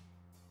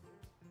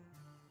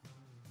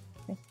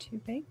 Is that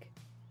too big?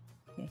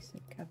 Yes,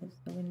 it covers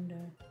the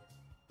window.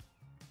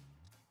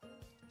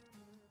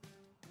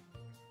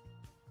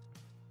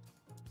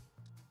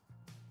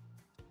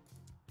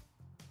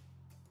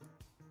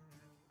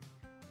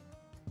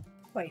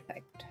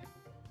 Perfect.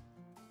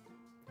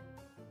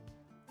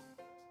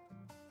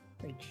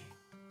 Fridge.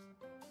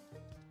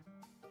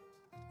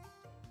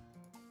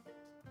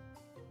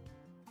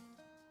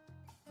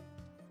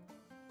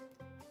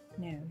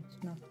 No, it's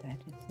not that,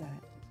 it's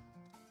that.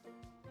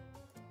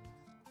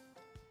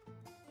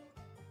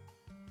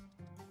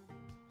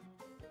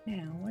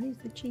 Now, what is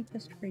the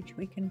cheapest fridge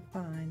we can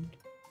find?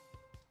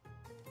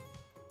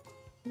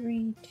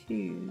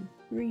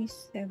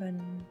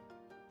 3237.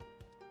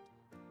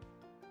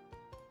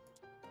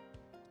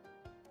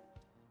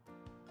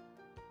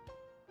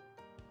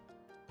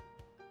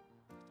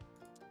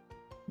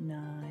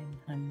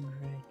 $900.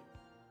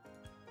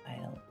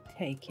 I'll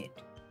take it.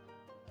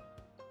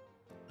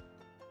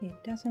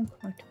 It doesn't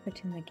quite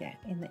fit in the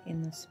gap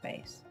in the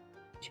space.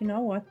 But you know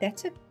what?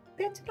 That's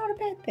not a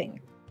bad thing.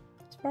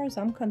 As far as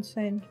I'm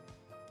concerned,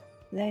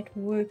 that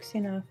works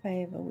in our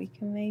favor. We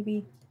can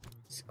maybe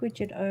squidge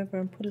it over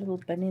and put a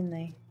little bin in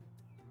there.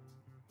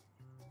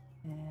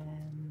 I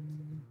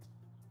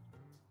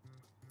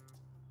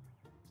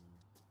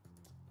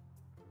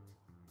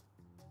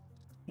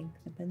think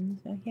the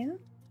bins are here.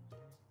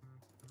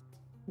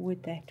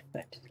 Would that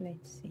fit?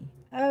 Let's see.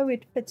 Oh,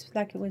 it fits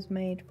like it was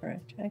made for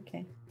it.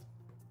 Okay.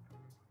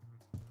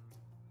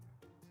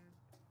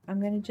 I'm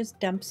going to just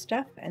dump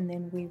stuff and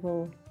then we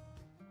will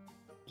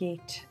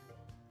get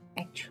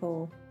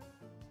actual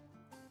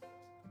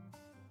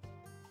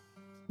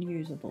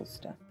usable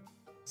stuff.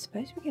 I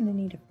suppose we're going to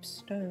need a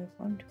stove,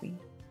 aren't we?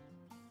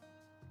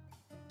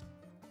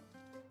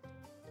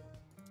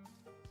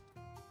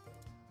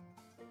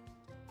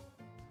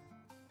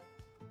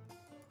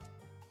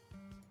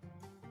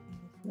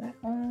 That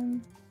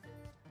one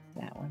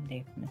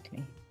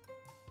definitely.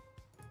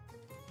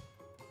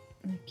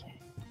 Okay.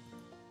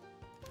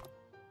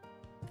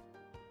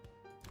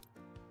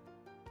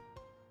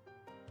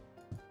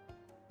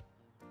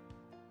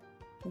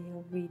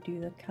 We'll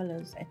redo the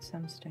colors at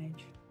some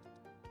stage.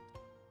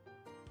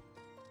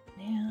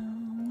 Now,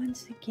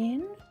 once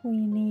again, we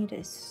need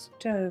a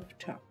stove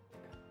top.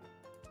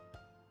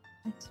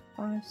 That's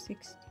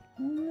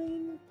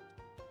 $5.69.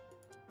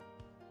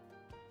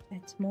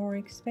 That's more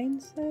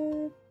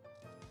expensive.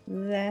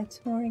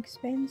 That's more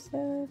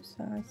expensive.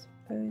 So I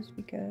suppose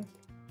we go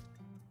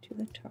to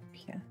the top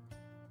here.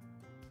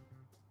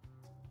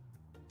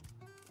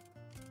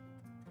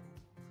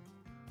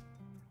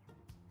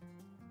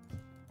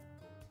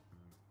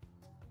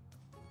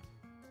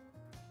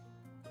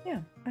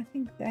 Yeah, I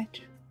think that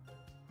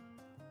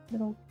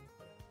little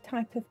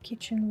type of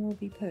kitchen will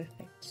be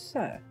perfect.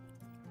 So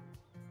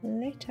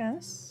let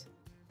us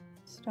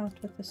start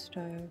with the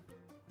stove.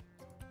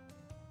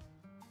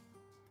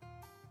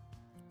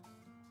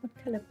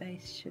 What color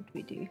base should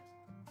we do?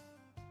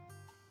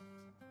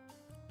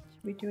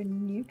 Should we do a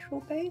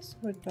neutral base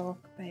or a dark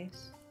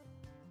base?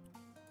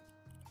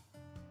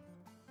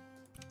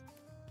 I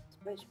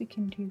suppose we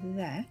can do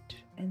that,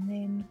 and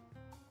then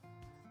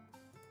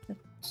the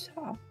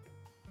top.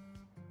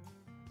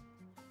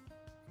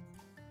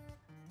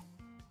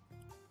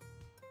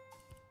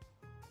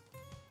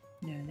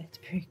 No, that's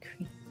very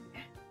green.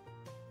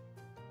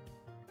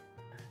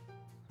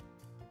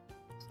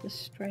 It's the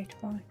straight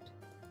white.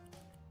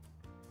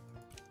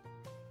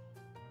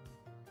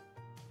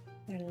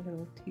 They're a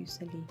little too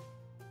silly.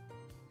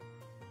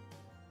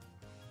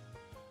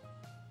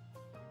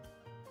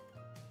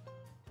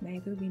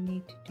 Maybe we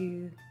need to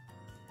do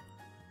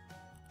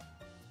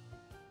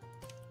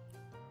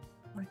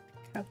white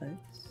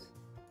cupboards.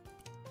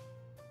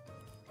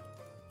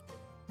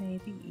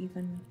 Maybe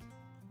even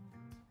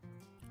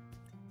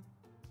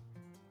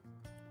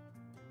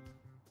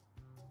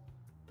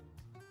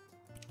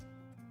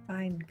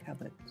fine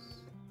cupboards.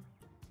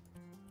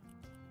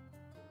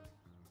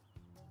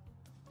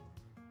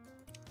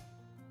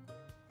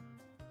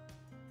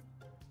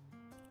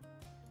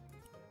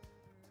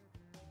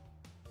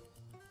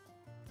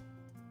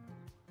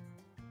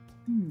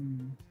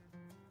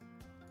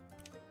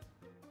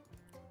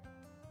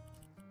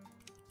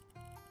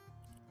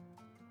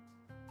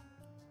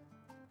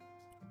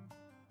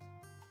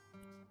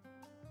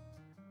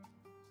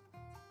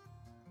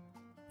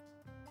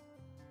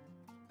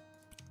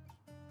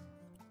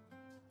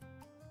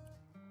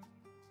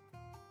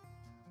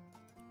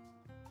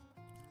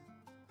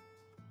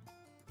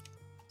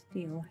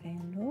 Steel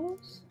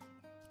handles.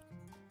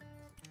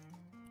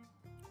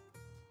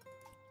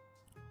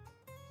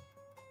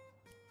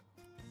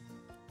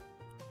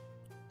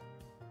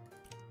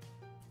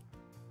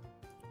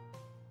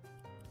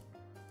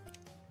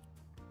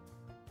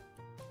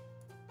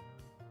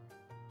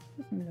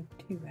 Doesn't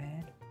look too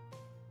bad.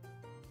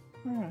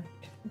 Alright,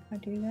 if I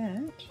do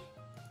that.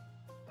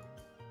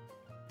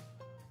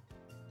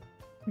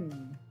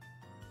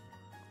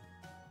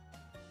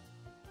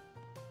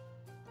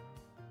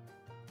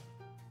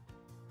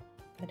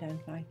 I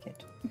don't like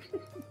it.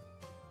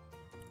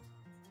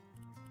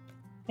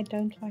 I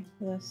don't like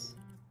this.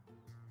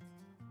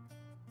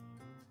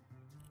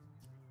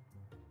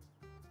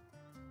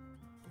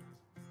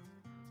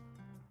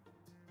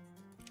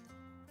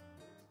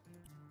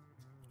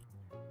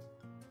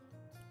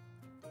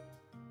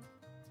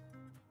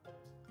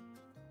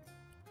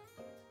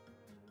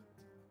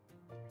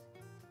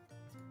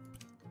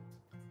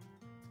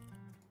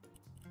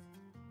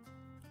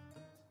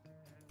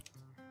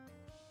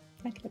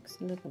 That looks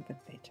a little bit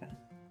better,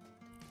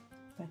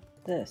 but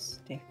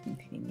this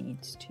definitely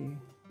needs to.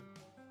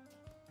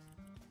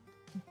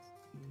 Let's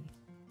see.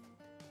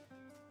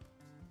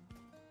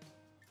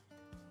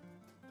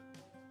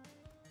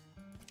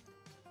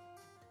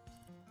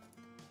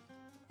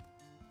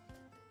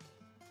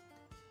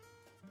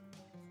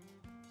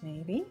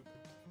 Maybe.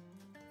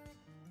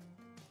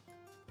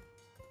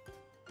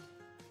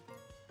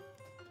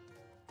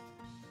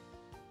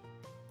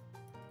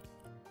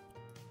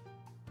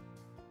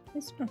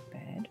 It's not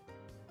bad.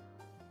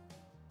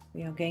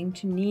 We are going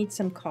to need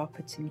some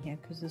carpets in here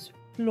because this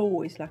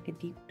floor is like a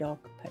deep dark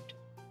pit,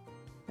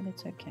 but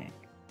it's okay.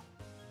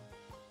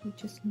 We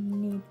just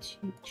need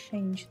to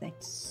change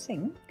that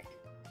sink.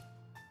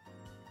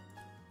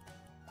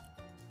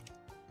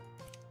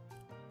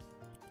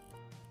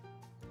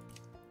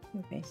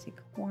 Your basic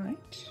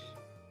white,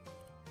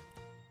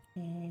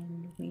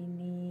 and we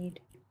need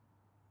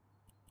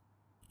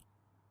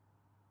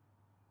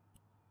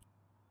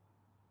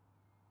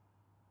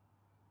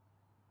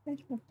that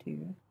will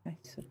do, I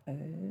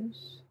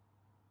suppose.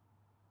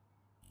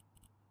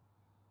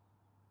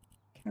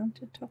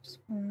 countertop's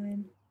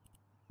fine.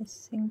 The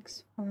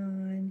sink's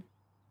fine.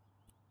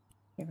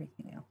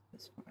 Everything else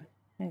is fine.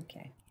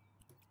 Okay.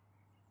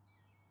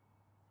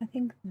 I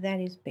think that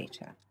is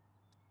better.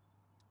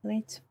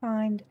 Let's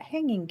find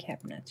hanging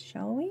cabinets,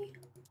 shall we?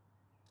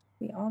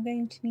 We are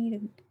going to need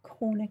a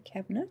corner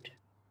cabinet.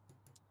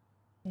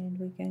 And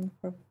we're going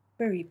for a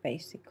very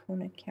basic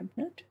corner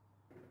cabinet.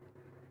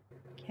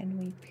 Can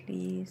we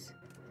please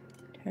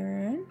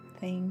turn?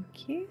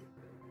 Thank you.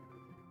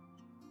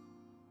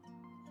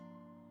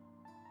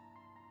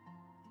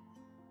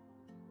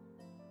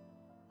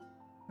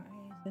 Why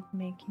is it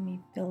making me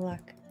feel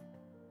like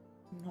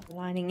I'm not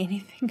lining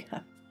anything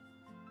up?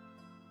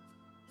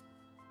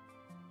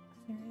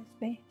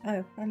 Seriously?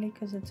 Oh, probably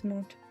because it's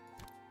not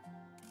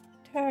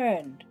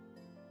turned.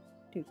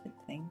 Stupid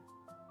thing.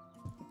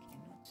 Okay,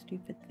 not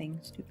stupid thing,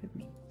 stupid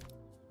me.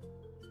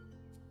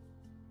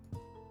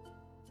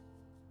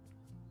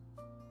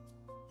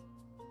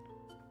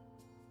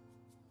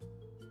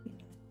 We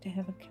like to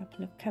have a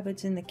couple of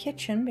cupboards in the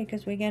kitchen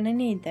because we're going to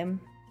need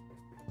them.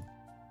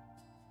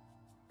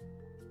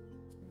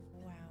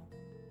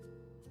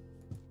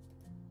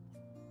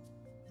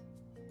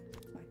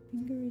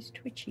 Finger is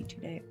twitchy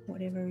today for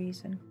whatever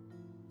reason.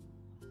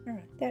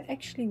 Alright, that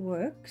actually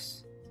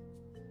works.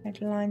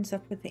 That lines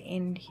up with the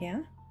end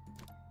here.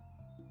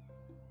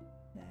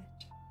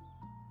 That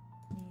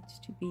needs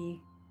to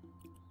be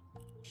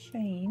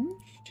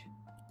changed.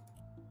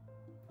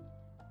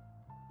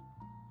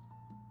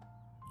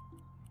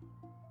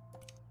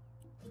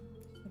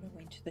 Sort of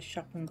went to the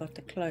shop and got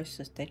the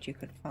closest that you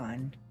could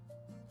find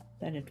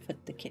that it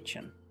fit the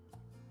kitchen.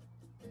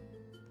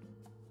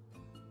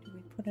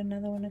 Put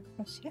another one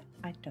across here?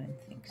 I don't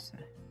think so.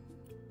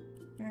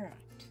 Alright,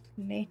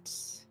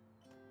 let's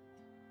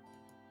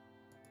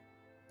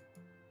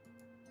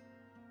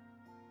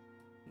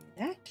do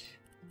that.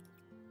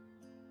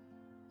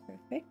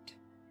 Perfect.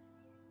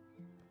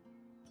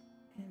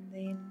 And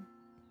then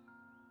I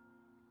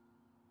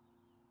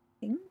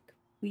think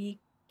we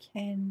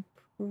can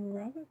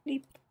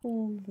probably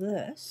pull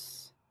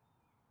this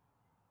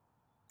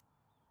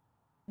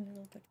a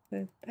little bit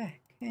further back.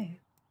 Okay.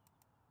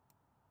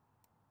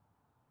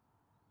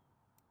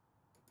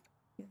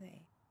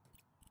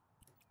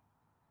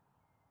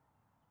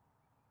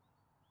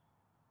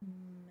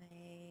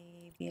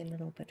 Maybe a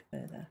little bit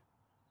further.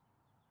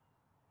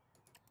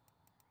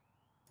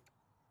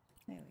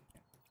 There we go.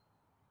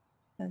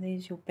 So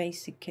there's your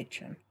basic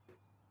kitchen.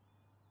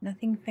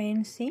 Nothing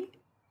fancy.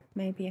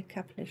 Maybe a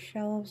couple of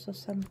shelves or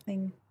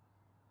something.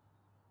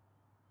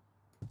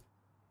 I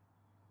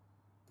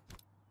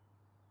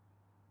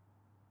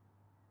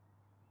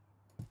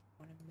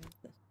want to move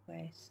this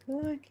way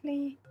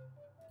slightly.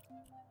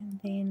 And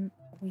then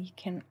we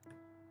can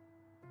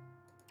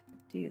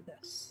do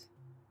this.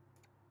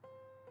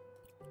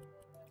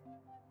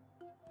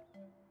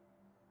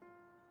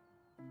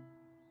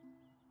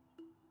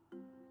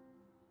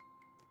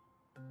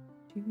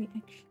 Do we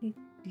actually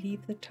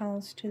leave the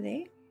tiles to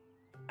there?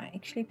 I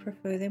actually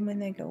prefer them when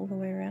they go all the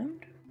way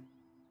around.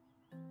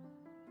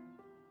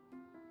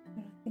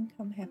 But I think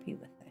I'm happy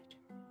with that.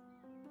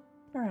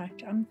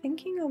 Alright, I'm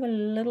thinking of a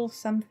little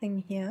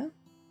something here,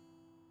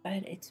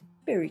 but it's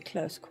very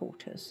close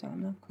quarters, so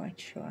I'm not quite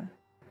sure.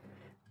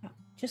 I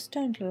just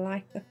don't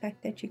like the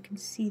fact that you can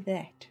see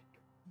that.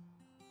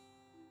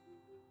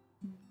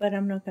 But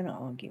I'm not going to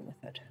argue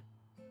with it.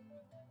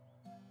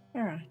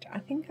 Alright, I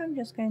think I'm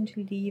just going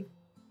to leave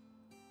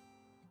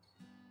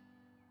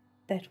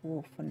that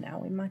wall for now.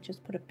 We might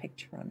just put a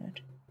picture on it.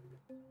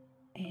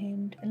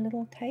 And a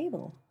little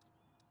table.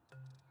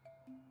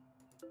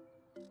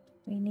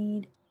 We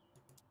need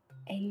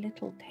a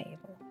little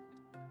table.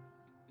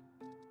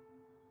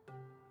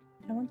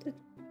 I wanted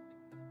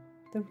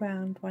the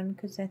round one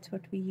because that's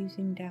what we're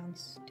using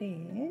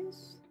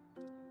downstairs.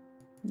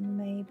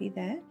 Maybe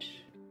that.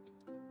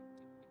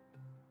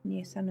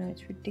 Yes, I know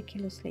it's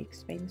ridiculously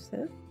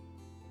expensive.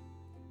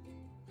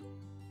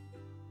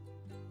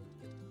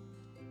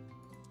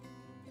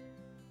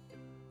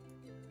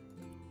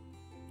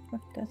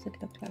 What does it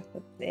look like?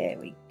 Oh, there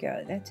we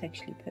go. That's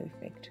actually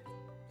perfect.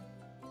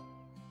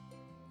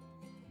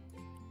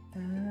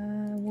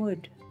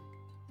 Wood.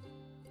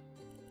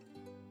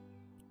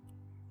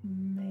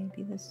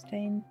 Maybe the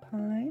stained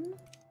pine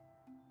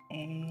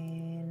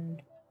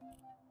and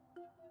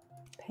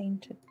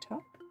painted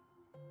top.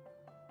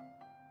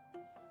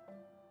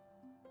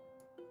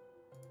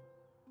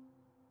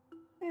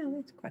 Well,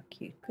 that's quite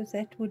cute because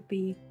that would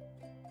be,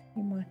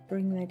 you might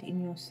bring that in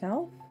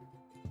yourself,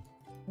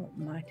 or it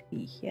might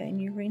be here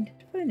and you rent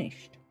it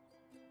furnished.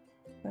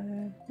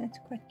 So that's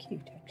quite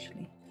cute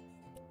actually.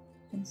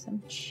 And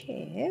some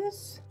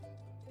chairs.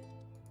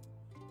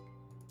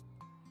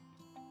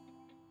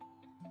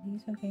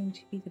 These are going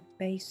to be the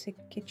basic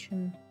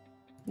kitchen,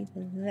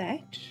 either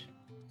that.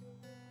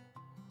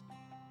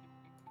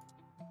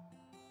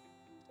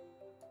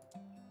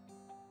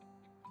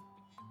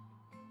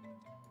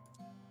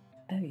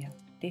 Oh yeah,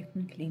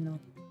 definitely not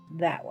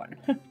that one.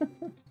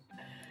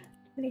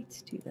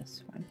 Let's do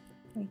this one.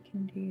 We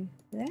can do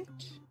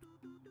that.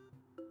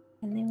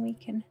 And then we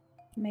can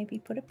maybe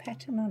put a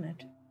pattern on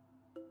it.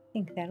 I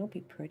think that'll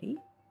be pretty.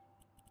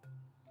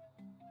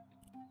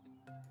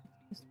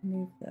 Just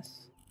move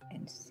this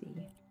and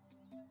see.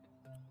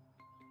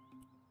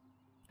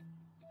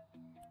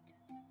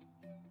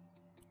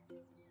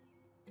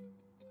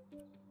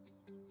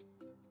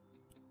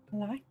 I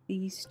like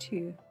these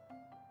two,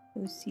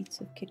 those seats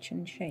of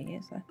kitchen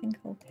chairs. I think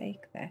I'll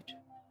take that.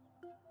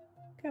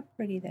 Look how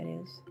pretty that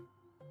is.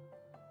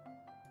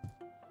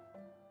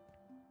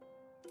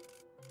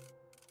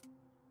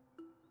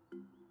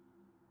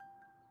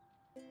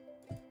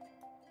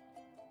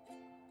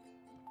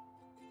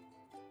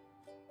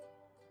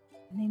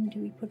 And then do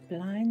we put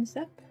blinds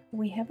up?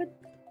 We have a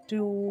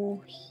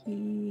door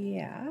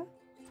here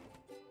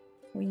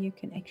where you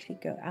can actually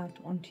go out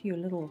onto your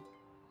little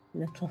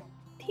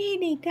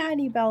teeny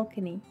tiny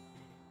balcony.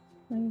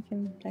 Where you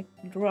can like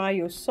dry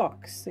your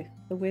socks if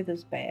the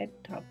weather's bad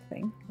type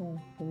thing,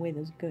 or the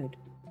weather's good.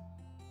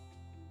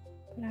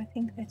 But I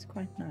think that's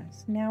quite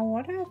nice. Now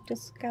what I've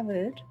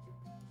discovered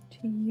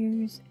to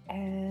use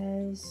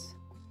as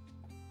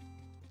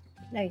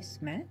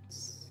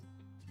placemats,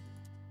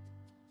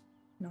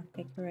 not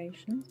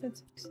decorations,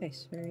 it's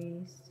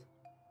accessories,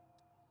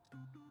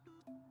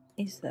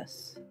 is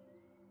this.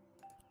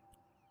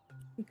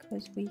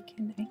 Because we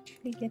can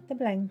actually get the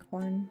blank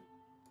one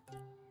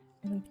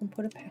and we can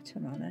put a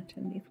pattern on it,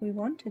 and if we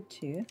wanted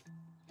to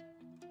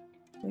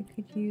we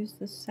could use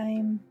the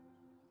same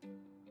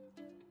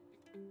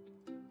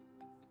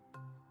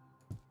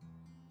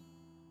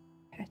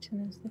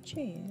pattern as the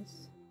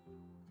chairs.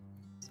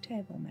 It's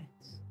table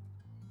mats,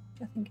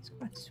 which I think is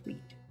quite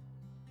sweet.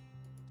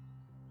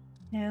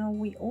 Now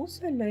we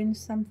also learned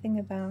something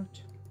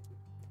about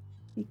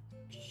the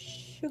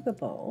sugar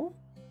bowl,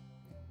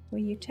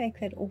 where you take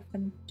that off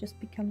and it just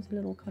becomes a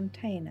little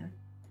container.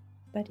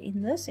 But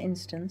in this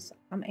instance,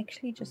 I'm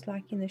actually just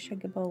liking the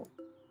sugar bowl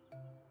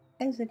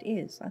as it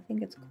is. I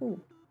think it's cool.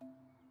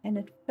 And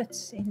it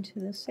fits into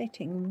the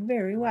setting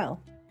very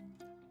well.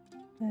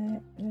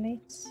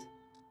 Let's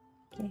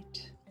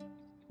get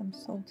some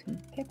salt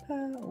and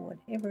pepper or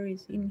whatever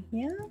is in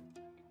here.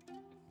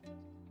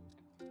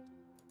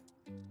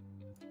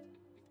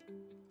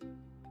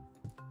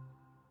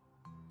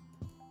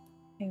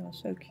 They are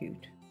so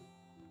cute.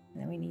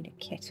 And then we need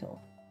a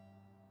kettle.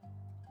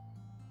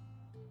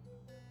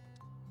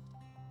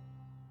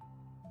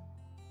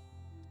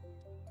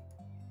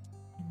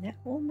 And that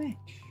will match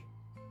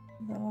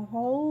the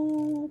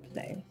whole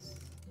place.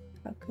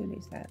 How cool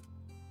is that?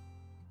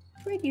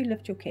 Where do you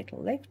lift your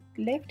kettle?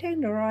 Left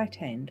hand or right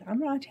hand?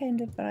 I'm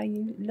right-handed, but I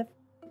lift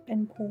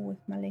and pour with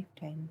my left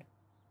hand.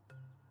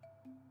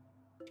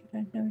 I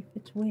don't know if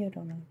it's weird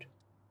or not.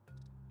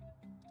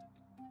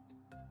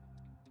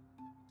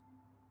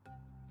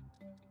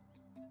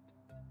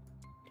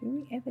 Do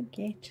we ever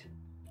get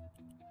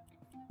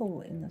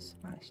full in the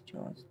spice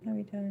jars? No,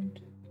 we don't.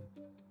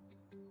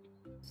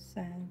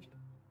 Sad.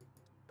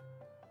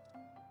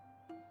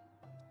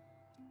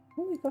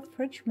 Oh, we got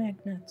fridge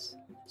magnets.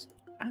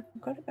 I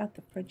forgot about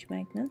the fridge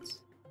magnets.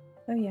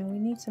 Oh yeah, we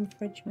need some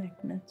fridge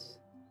magnets.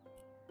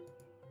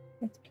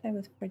 Let's play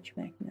with fridge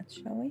magnets,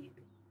 shall we?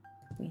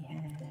 We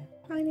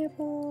have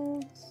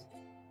pineapples.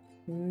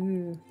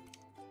 Ooh.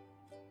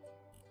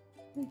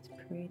 That's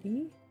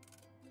pretty.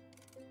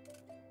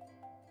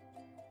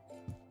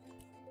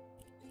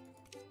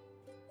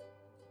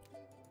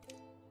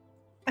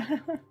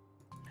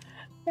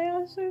 They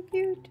are so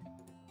cute.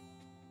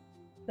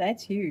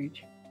 That's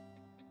huge.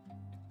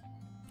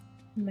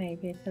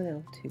 Maybe it's a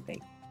little too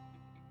big.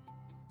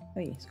 Oh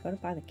yes, gotta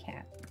buy the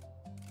cat.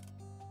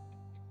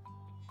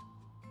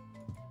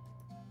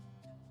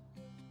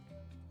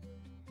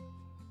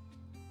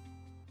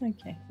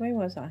 Okay, where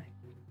was I?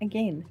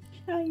 Again,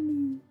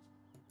 shiny.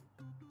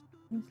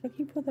 I was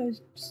looking for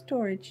those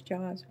storage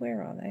jars.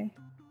 Where are they?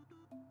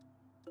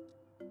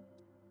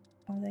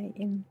 Are they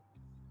in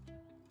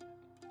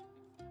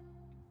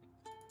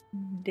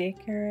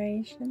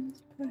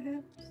decorations,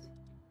 perhaps?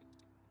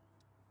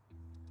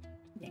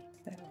 Yes,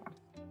 they are.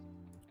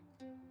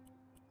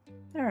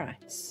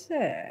 Alright, so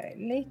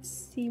let's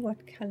see what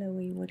color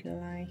we would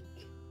like.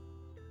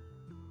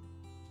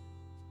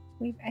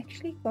 We've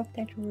actually got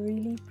that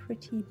really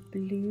pretty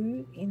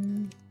blue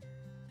in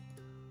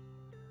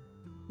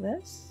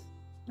this.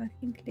 I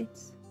think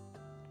let's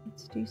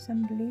do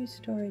some blue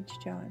storage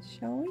jars,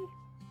 shall we?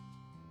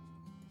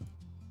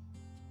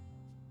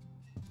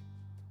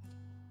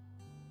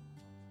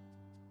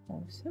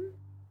 Awesome.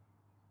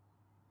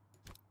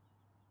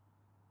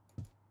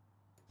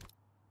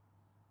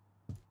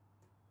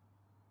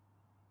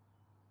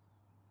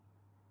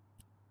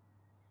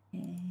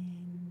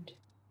 And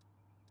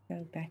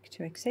go back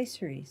to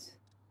accessories,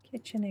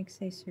 kitchen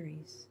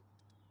accessories.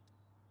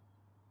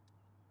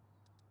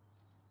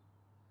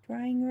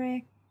 Drying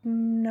rack,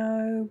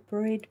 no.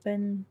 Bread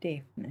bin,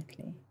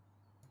 definitely.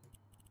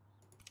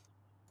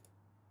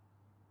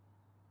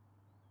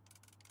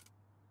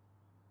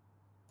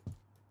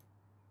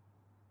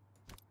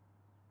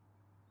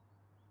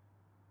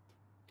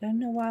 Don't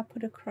know why I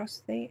put a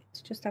cross there. It's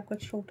just I've got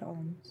short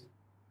arms.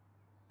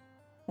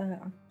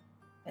 So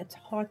it's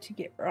hard to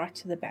get right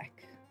to the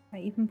back. I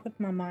even put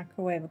my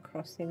microwave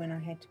across there when I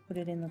had to put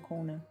it in the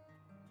corner.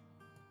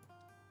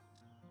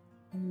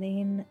 And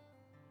then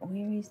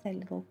where is that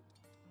little,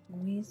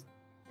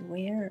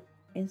 where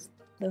is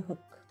the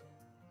hook?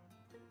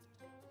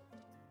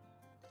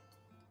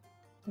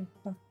 We've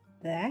got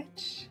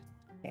that.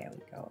 There we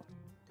go.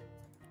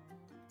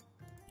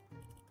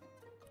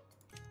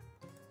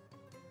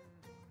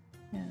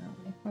 Now,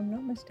 if I'm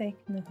not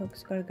mistaken, the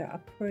hook's got to go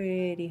up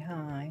pretty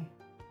high.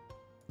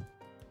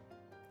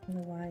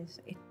 Otherwise,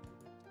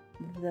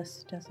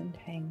 this doesn't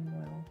hang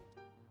well.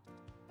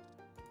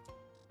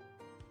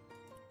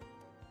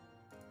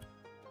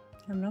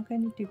 I'm not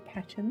going to do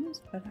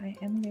patterns, but I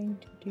am going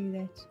to do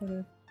that sort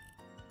of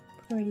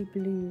pretty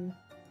blue.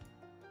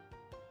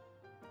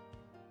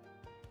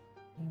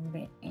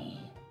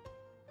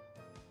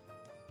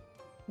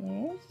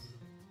 Yes.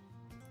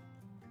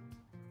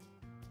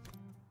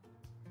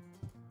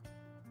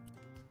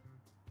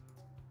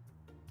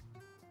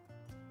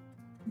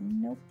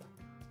 Nope.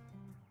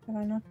 Have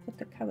I not put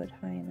the cupboard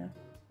high enough?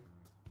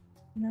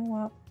 You know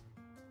what?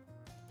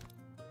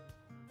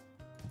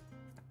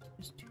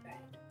 It's just too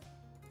bad.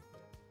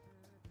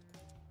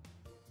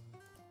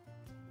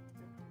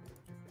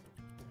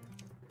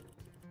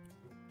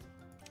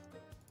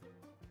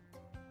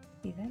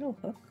 See, that'll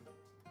hook.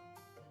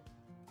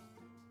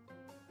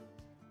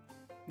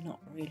 Not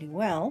really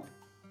well.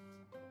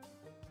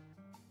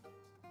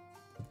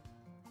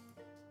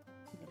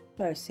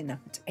 Close enough,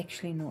 it's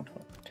actually not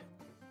hooked.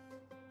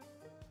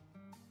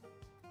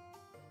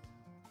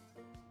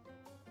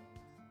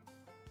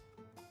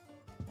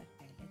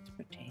 Okay, let's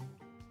pretend.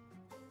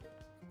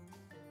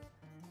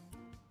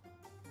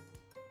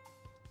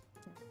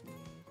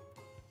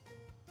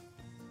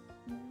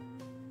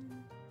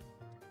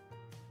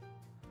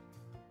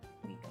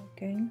 We are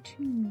going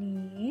to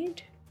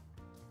need,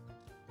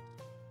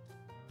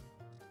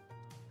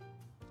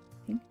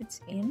 I think it's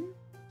in.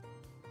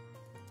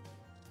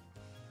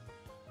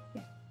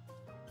 Yeah.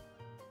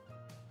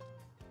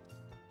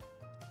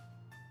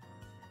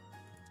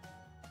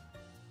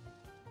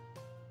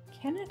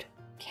 Can it?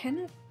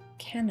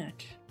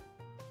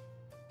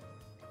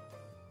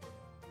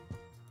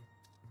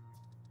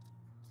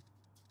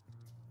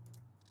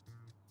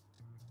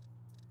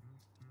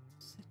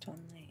 Sit on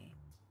there.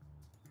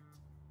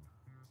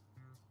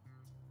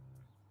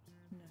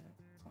 No,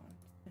 can't.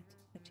 That's a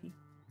pity.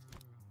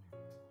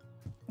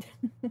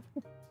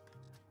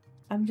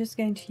 I'm just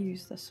going to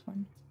use this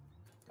one.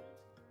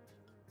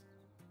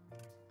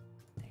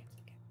 There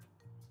we go.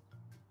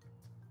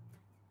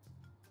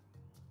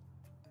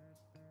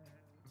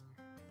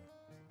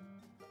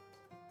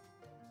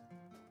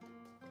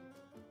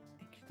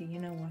 Actually, you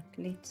know what?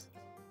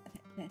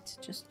 That's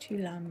just too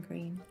lime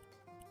green.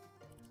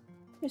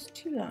 Just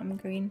too lime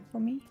green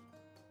for me.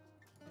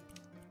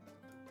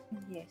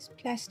 Yes,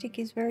 plastic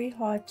is very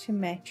hard to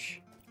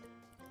match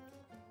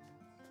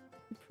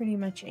pretty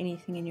much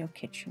anything in your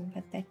kitchen,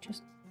 but that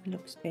just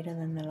looks better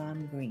than the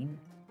lime green.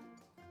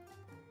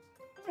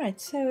 Alright,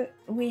 so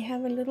we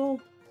have a little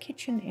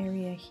kitchen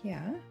area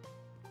here.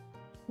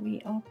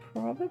 We are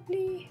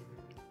probably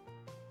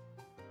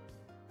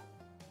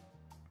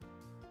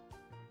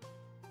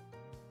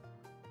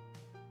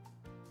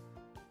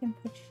can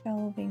put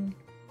shelving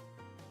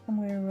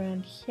somewhere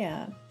around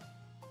here,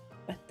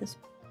 but this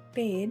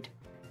bed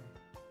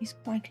is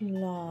quite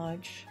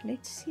large.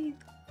 Let's see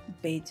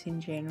beds in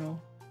general.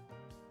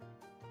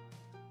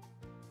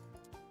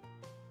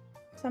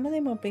 Some of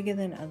them are bigger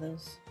than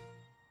others.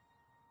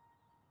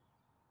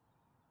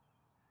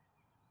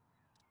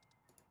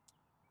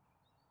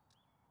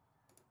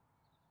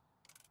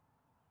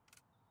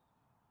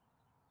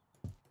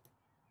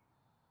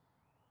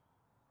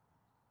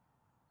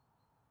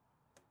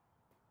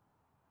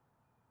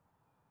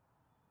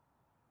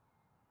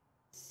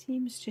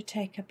 Seems to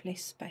take up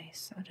less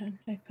space. I don't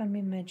know if I'm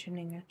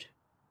imagining it.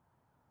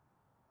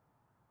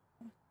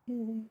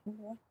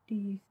 What do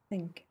you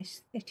think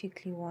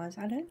aesthetically wise?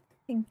 I don't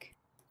think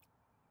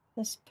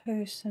this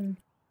person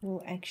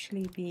will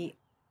actually be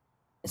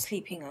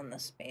sleeping on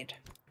this bed.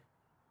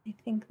 I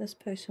think this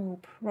person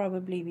will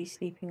probably be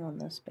sleeping on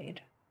this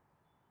bed.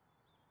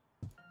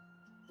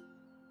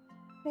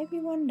 Maybe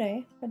one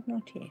day, but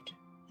not yet.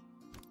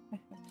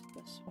 Perhaps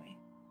this way.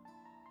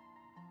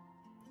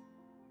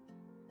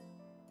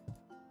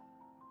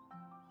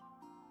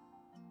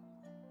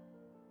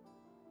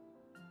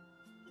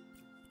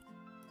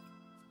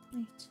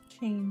 Let's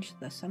change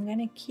this. I'm going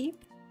to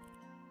keep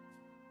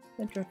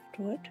the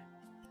driftwood.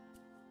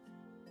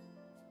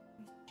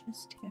 We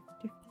just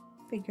have to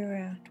figure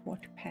out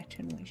what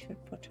pattern we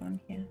should put on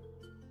here.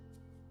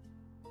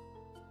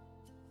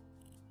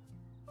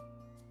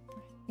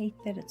 I hate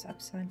that it's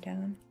upside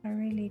down. I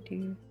really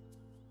do.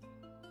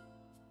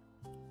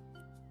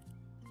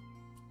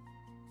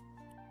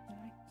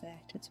 Like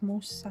that. It's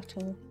more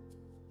subtle.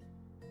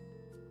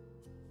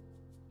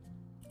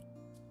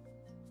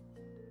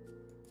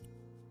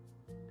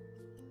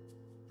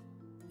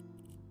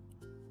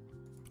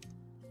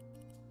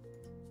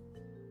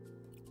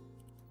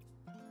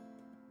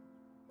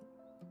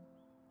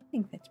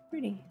 think that's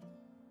pretty.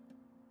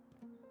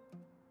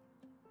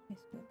 Yes,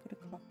 we'll put a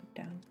carpet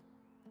down.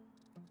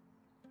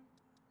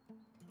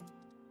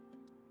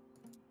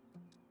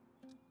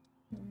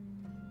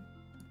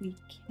 We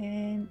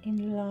can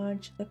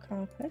enlarge the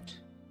carpet,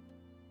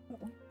 but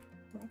we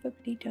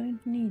probably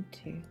don't need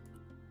to.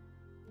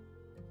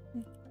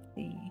 Let's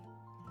see.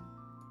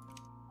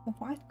 The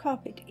white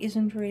carpet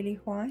isn't really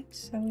white,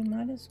 so we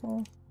might as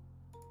well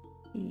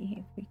see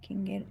if we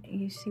can get,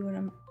 you see what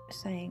I'm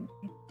saying?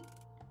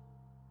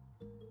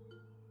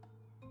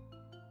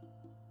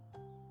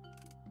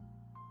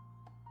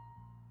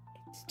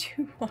 It's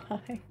too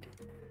wide,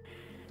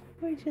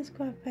 which is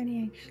quite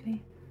funny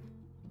actually.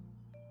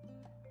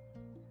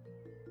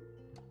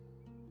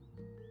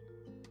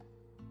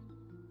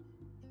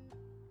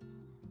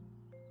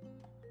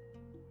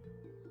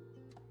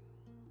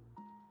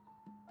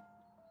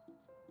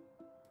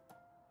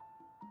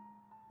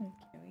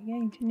 Okay, we're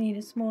going to need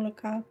a smaller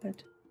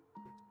carpet.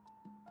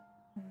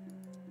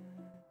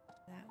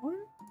 That one.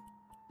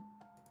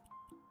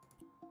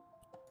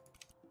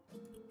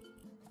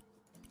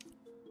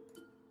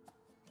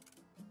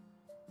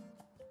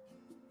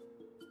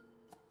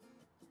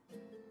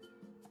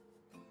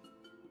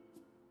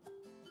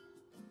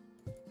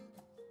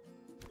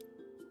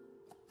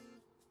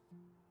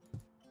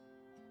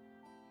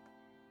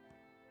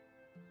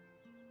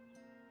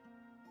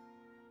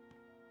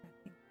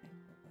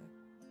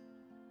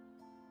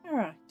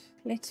 Alright,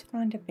 let's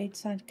find a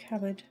bedside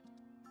cupboard.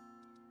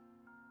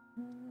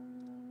 I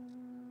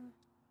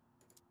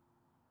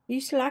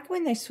used to like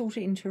when they sort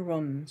it into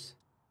rooms,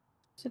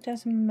 so it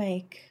does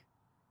make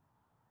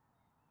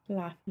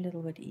life a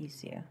little bit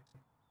easier.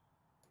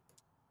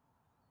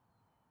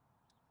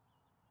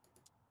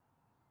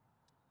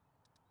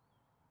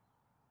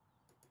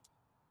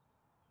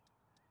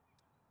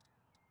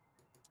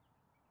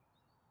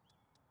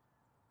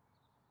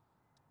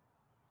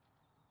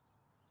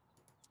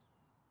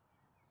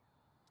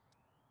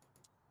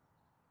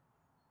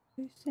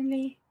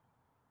 Personally,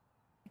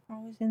 if I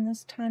was in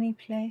this tiny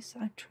place,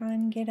 I'd try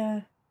and get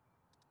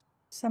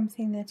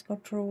something that's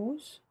got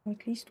drawers, or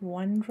at least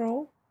one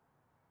drawer,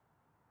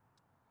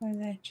 so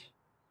that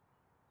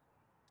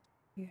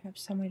you have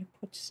somewhere to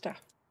put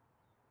stuff.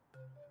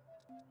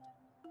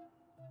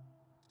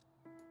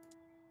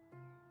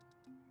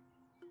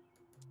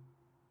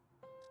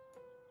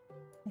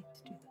 Let's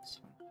do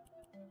this one.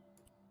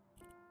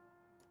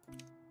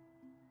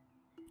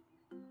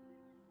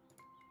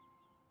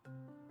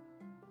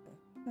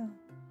 Oh.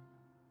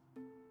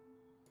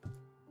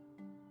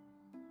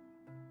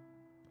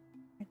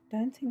 I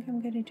don't think I'm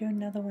going to do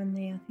another one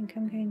there. I think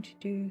I'm going to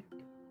do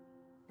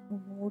a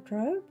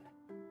wardrobe,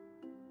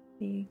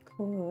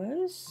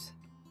 because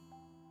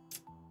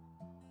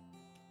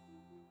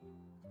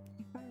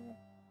if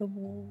the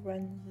wall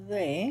runs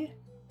there,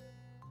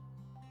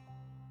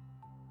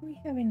 we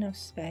have enough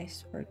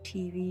space for a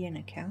TV and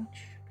a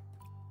couch.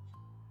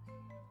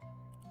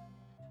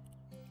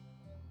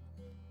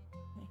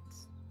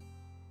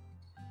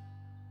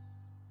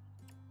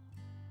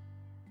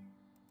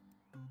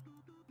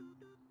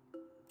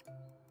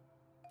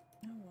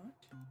 You know what?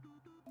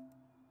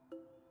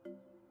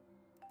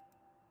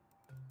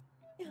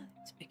 Yeah,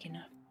 it's big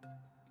enough.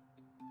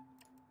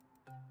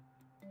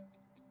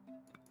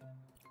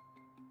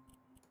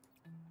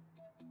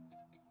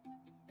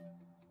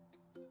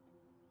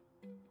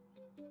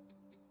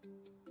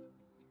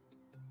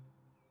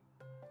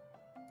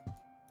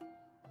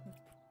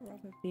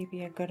 Probably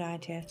be a good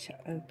idea to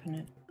open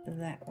it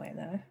that way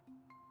though.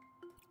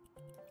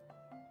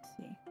 Let's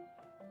see.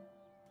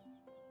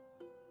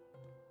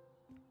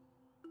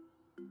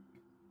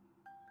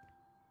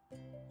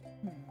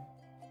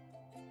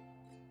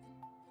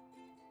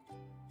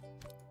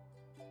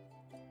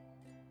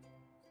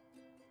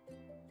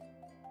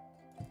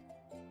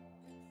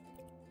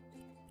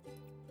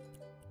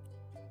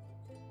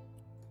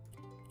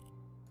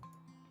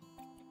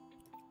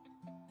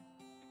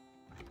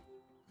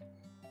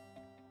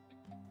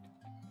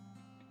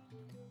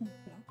 So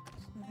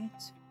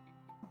that's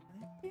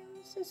fine. Yeah,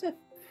 this is a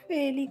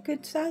fairly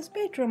good sized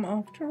bedroom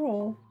after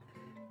all.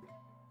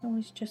 I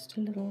was just a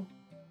little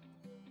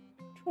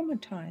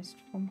traumatized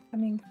from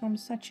coming from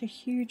such a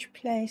huge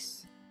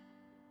place.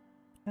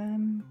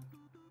 The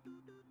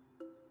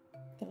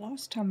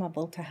last time I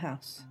built a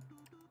house.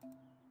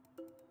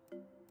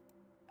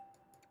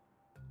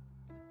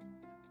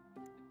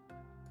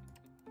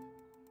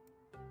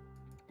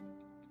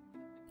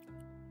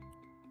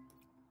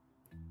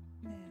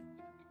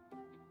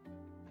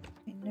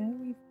 I know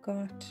we've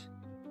got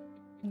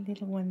a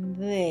little one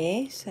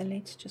there, so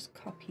let's just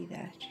copy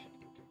that.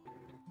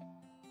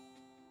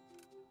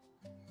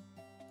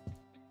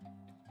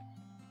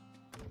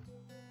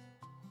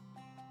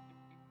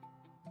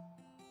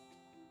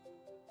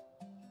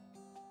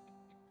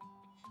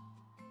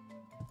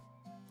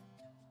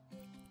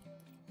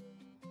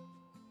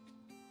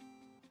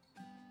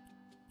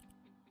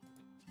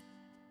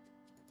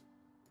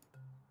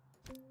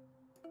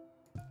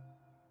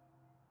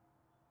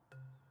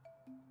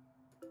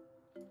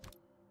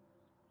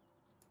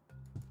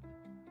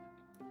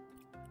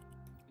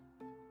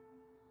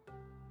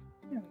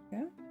 There we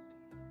go.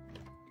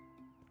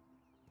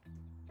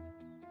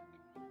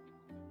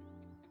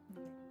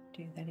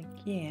 Do that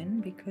again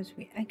because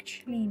we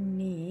actually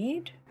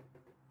need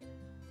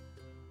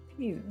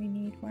we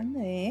need one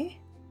there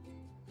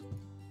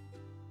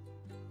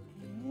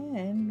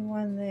and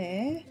one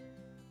there.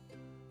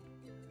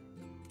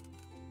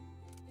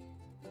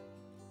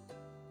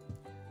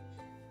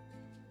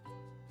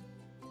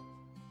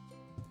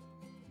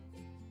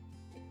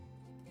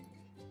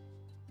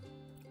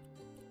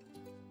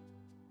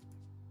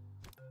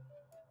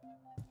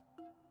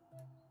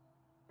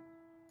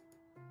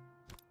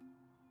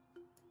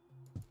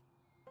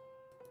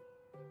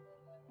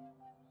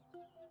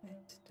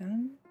 That's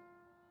done.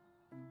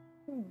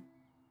 Oh.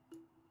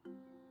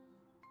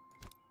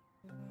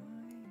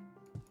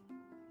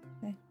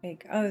 That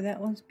big. Oh, that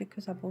was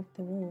because I built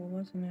the wall,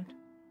 wasn't it?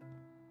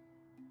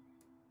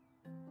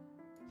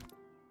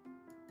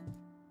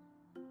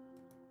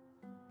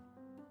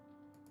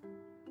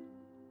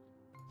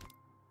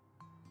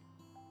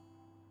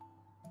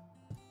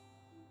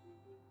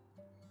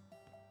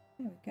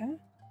 There we go.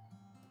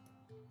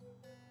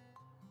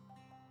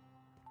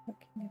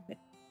 Looking a bit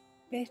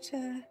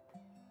better.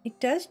 It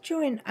does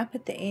join up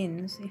at the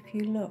ends if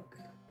you look.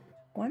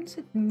 Once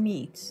it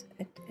meets,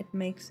 it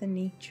makes a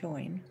neat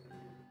join.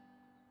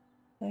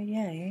 So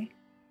yay.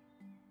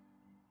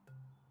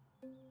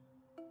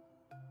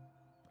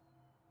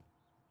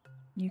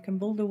 You can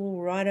build a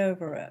wall right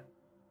over it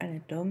and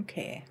it don't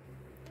care.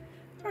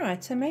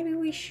 Alright, so maybe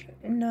we should...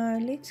 No,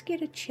 let's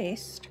get a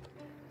chest.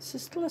 This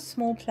is still a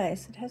small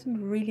place. It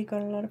hasn't really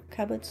got a lot of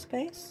cupboard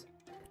space.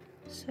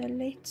 So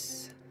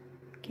let's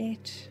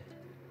get...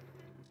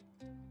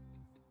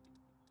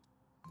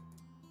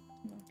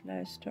 Not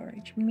low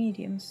storage,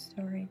 medium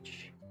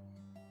storage.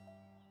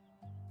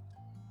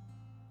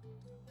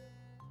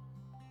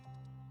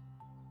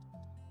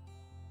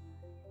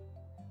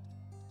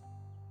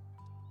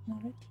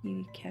 Not a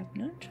TV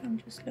cabinet. I'm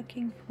just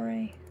looking for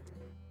a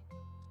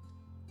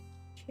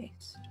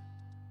chest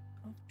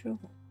of drawers.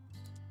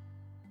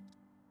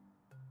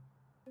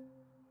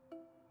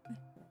 That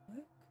will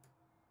work.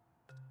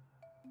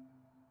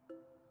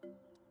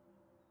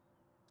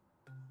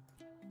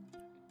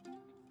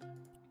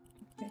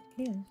 That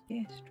is,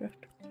 yes,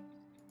 driftwood.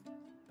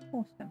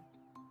 Awesome.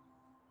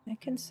 I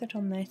can sit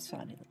on that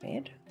side of the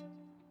bed.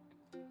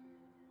 And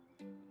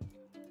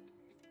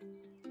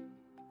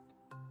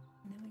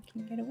then we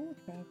can get a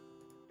wardrobe.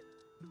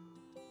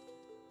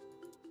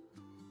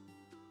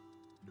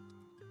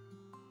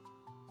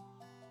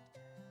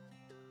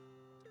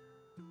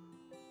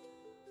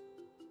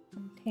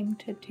 I'm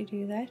tempted to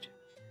do that.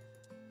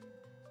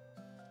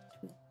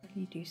 We'll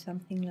probably do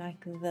something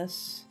like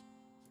this.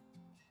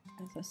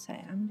 As I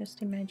say, I'm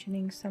just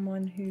imagining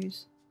someone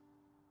who's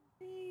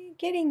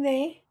getting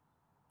there,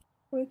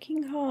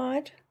 working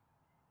hard,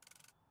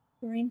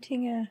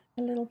 renting a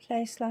little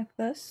place like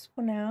this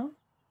for now,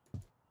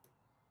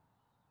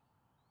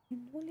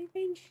 and will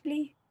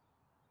eventually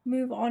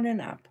move on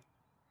and up.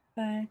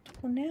 But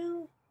for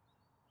now,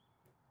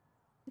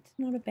 it's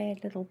not a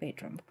bad little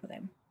bedroom for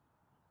them.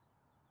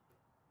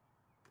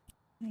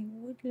 I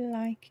would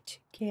like to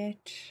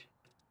get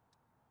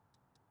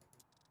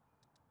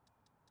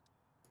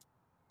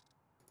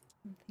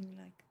something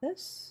like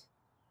this.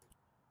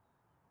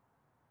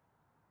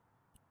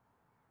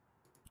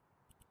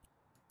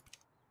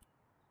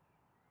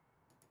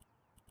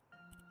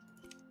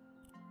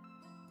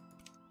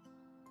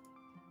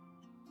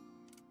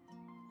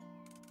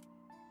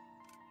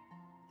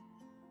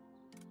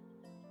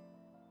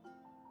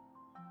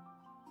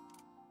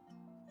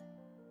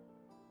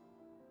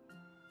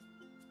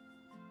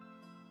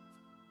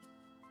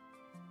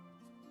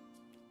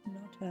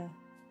 Not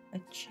a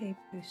chair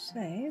per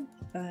se,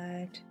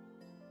 but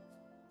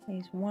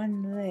there's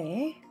one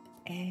there,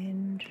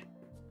 and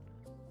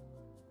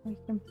we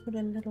can put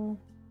a little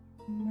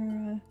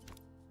mirror.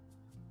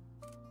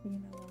 You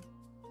know what?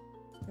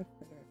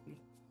 Preferably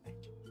that.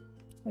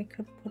 We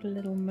could put a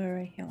little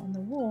mirror here on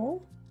the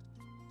wall.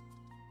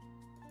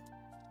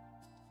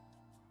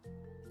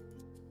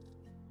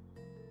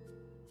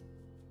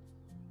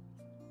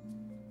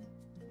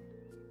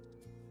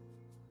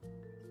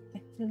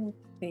 That's a little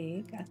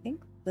big. I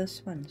think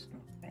this one's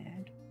not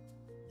bad.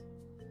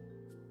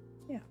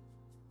 Yeah.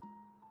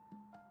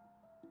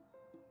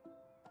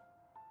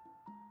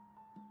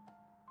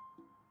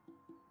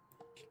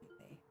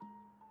 Actually,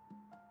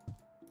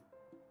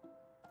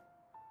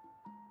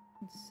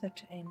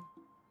 sit in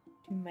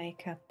to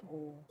makeup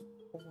or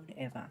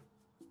whatever.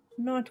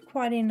 Not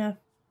quite enough.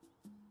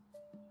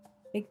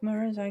 Big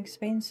mirrors are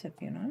expensive,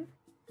 you know.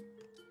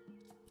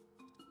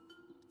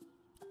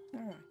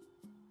 Alright.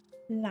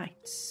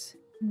 Lights.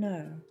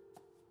 No.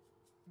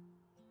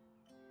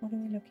 What are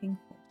we looking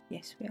for?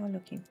 Yes, we are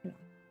looking for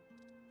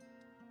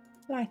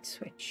light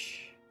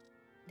switch.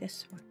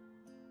 This one.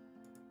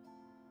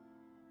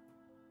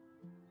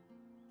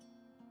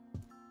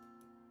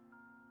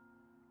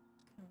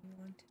 I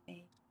want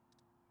a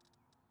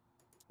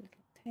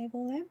little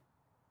table there.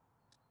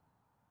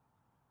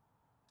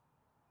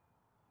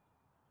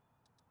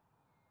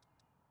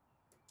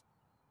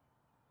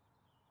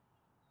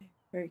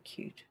 Very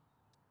cute.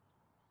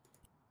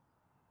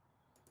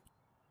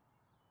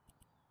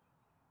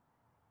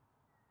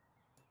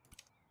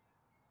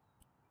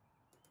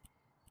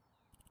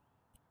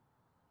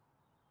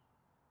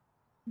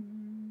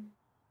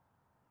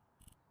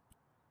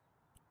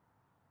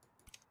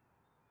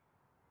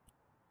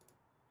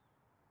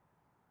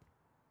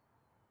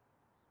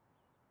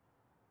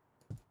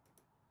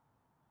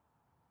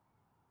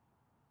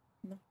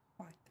 Not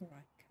quite the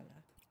right color.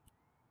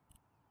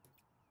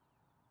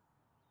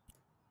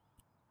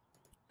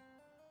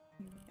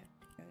 We have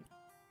to go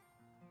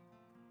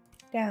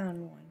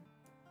down one.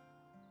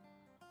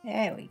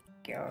 There we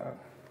go.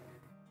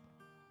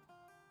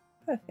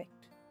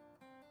 Perfect.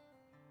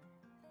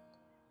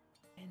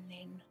 And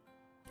then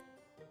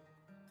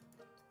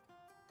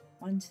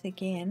once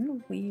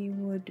again we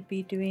would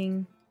be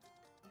doing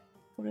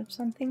sort of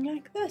something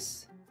like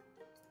this.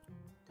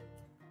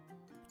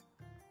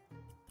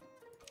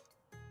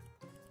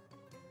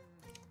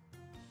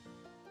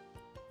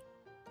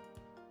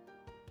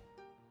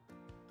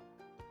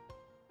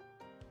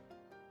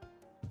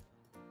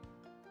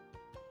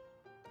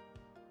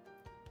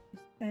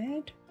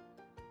 Bad,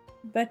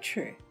 but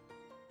true.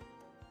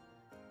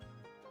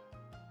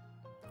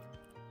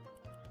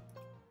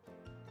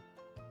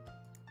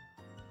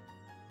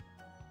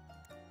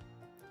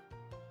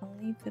 I'll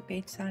leave the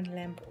bedside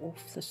lamp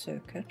off the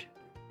circuit,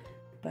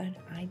 but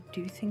I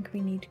do think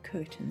we need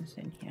curtains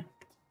in here.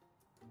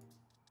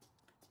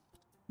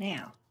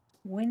 Now,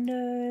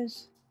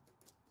 windows,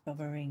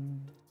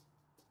 covering.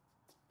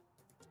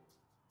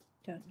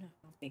 Don't know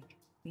how big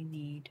we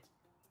need.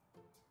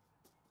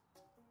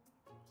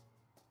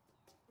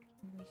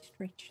 Can we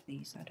stretch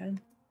these? I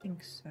don't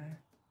think so.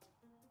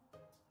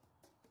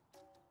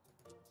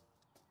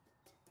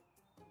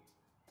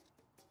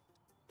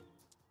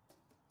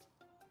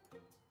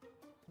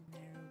 No,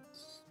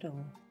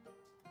 still.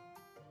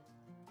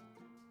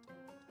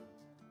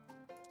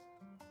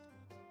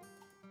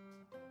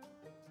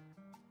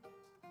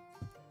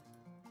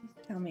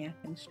 Please tell me I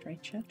can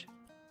stretch it.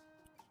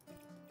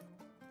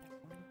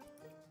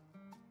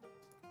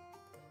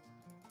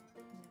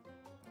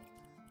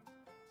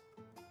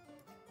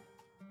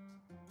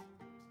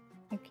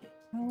 Okay,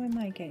 how am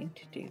I going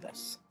to do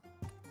this?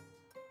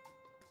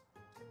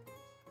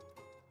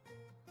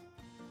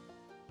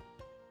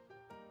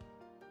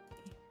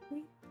 If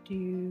we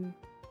do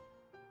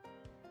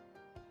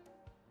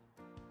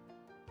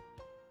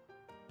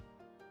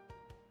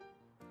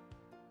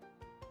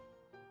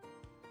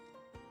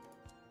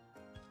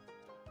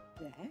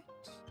that,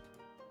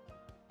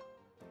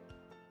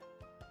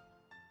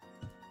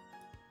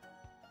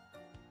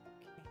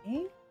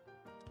 okay.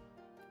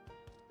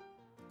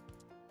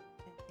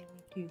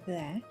 Do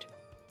that,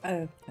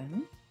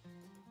 open.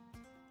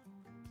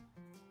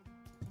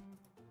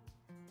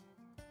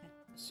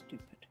 That's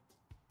stupid.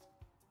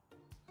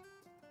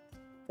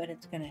 But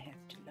it's going to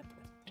have to live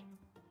with it.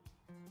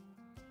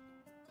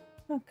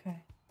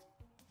 Okay.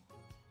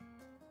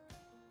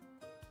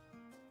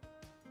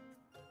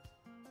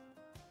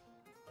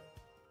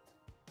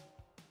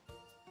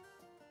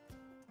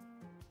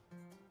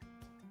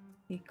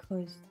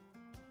 Because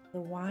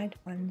the wide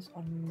ones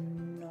are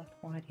not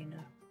wide enough.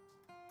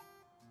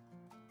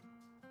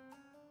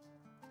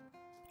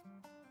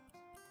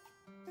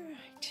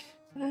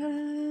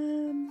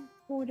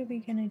 What are we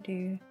gonna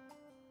do?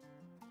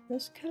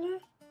 This color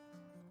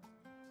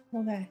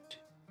or that?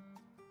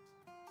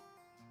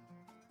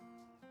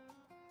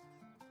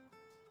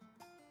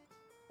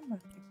 That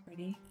might be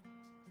pretty.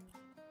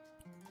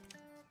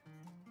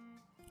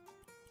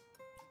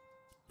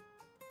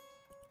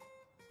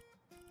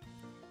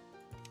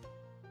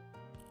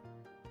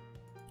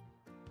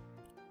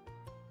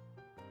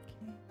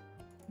 Okay,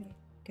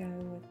 let's go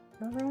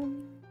with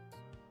bronze.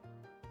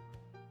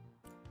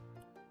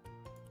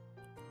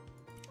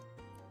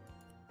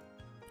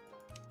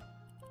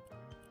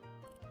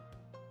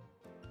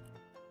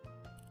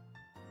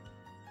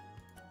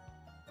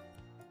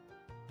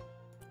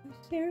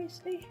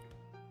 Seriously?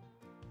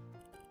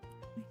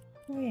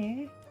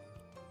 Where?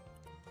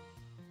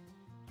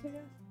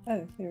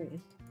 Oh, there it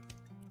is.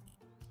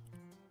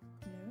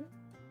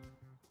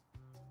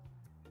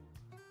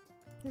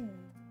 No?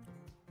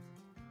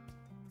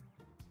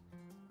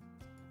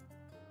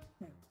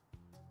 No.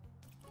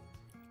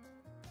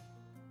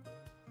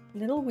 A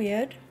little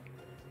weird,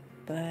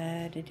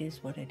 but it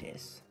is what it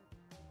is.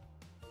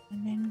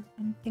 And then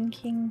I'm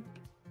thinking,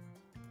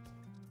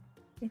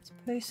 let's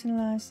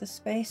personalize the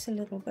space a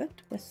little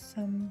bit with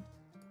some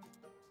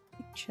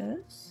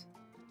pictures.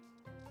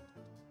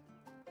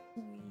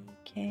 We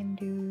can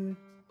do,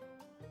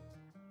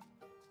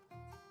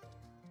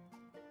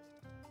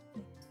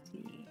 let's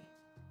see,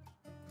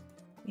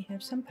 we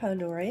have some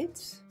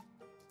Polaroids.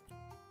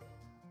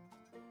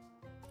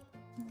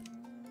 We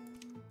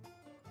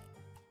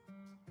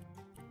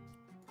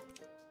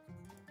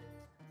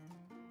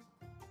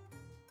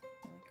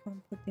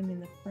can't put them in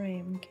the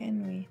frame,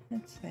 can we?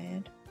 That's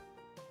sad.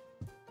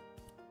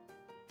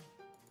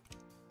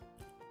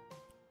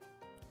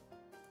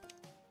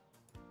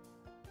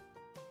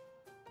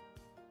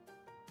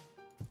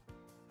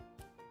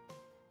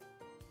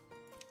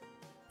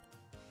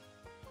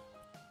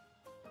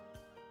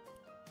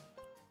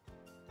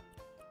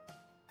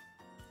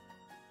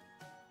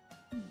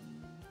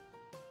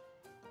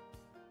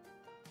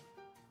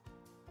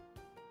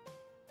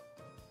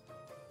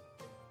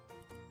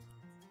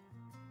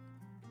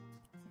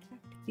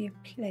 be a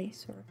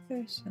place or a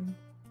person.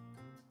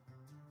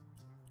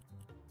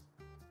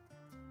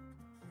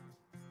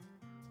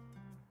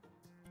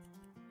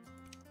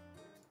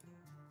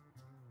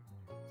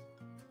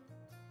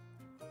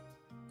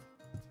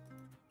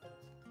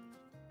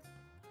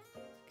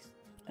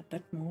 A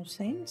bit more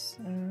sense.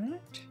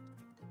 Alright.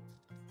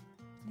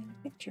 Then a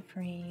picture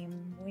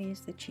frame. Where's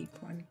the cheap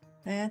one?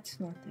 That's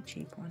not the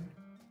cheap one.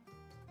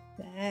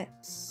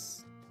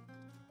 That's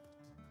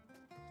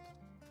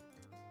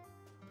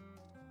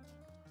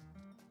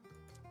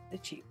the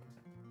cheap one.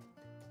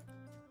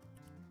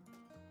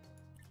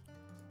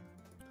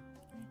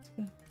 Let's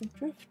go for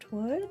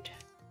driftwood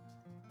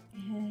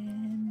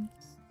and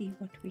see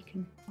what we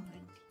can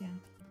find here.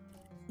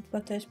 We've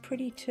got those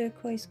pretty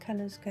turquoise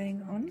colors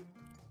going on.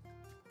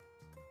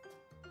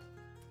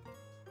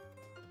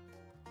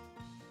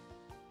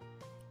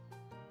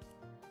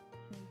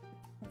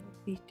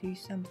 We do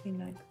something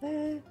like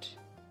that.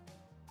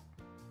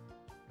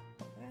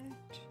 Or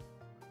that.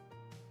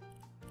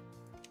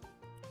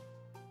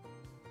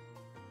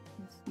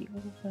 Let's see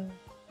all the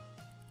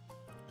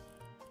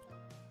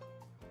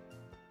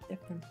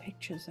different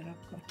pictures that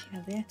I've got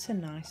here. That's a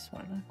nice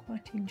one. I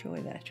quite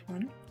enjoy that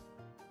one.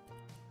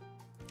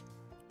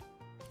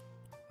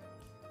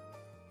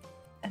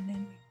 And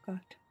then we've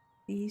got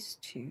these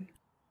two,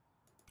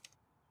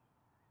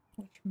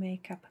 which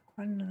make up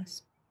quite a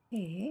nice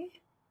pair.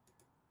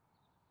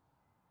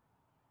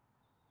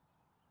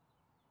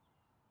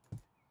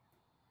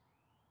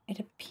 It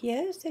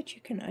appears that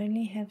you can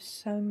only have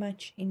so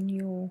much in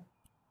your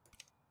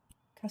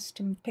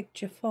custom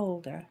picture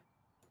folder.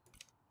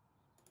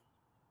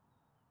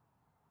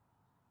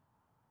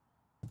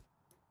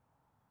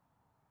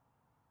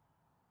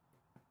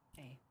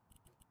 Okay.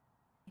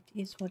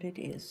 It is what it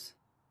is.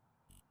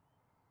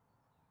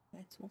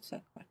 That's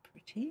also quite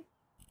pretty.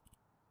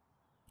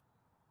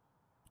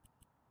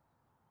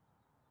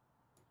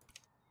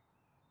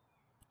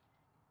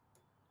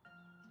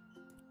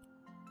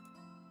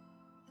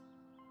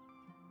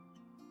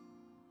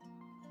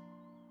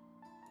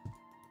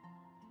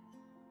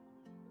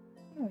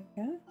 There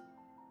we go.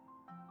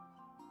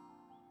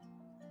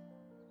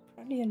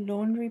 Probably a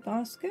laundry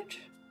basket.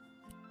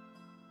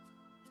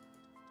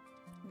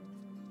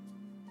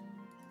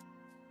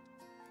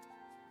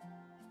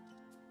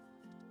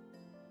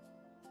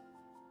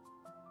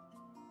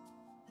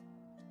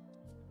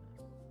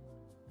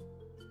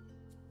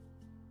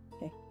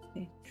 Okay,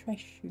 the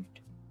trash chute.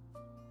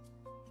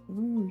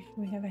 Ooh,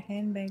 we have a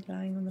handbag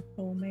lying on the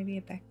floor, maybe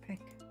a backpack.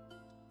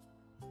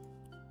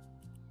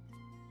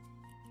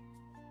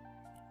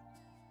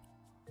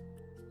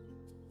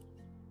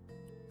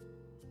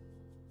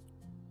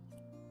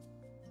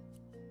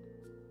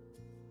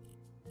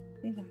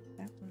 I like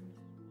that one.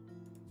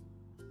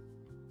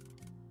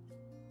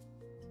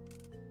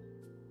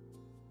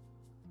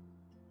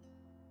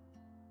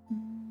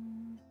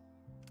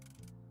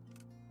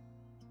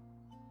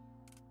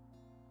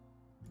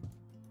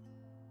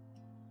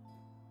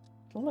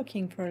 Still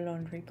looking for a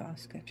laundry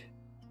basket.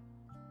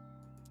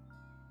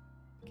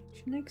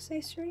 Kitchen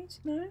accessories?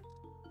 No?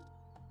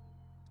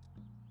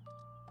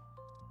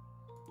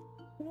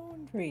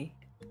 Laundry.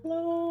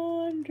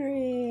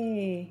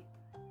 Laundry.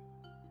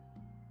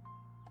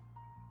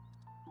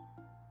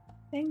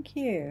 Thank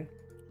you.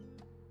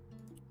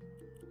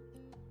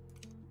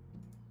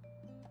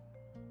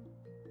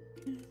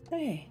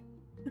 There.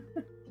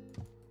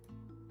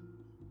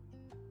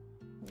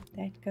 Would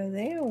that go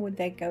there or would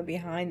that go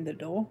behind the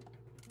door?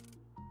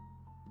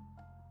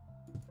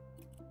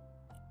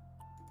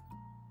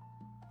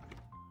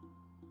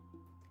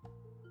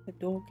 The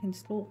door can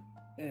still...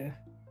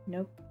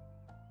 nope.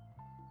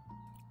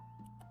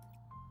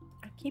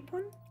 I keep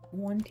on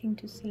wanting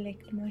to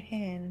select my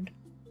hand.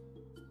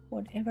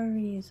 Whatever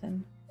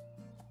reason.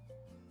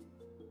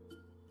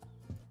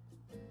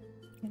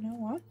 You know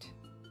what?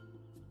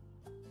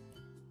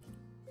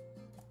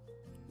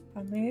 If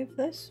I move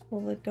this, will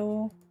the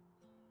door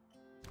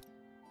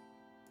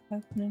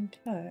open and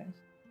close?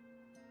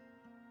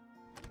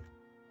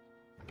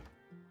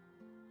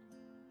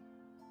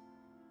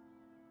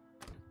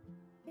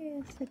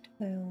 Yes, it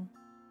will.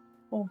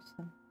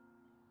 Awesome.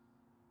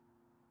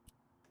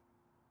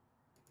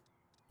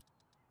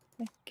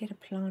 Let's get a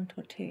plant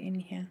or two in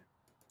here.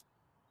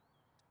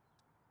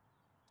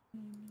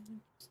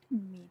 Just a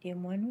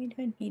medium one. We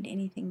don't need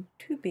anything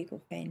too big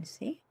or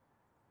fancy.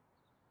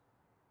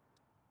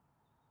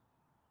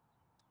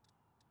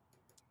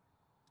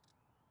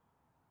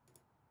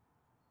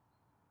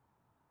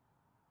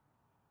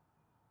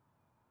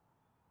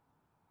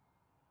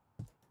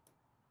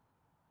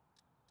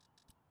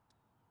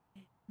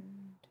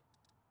 And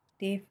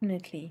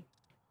definitely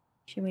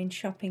she went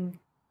shopping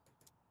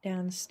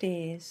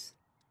downstairs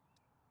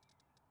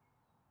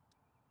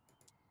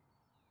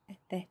at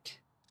that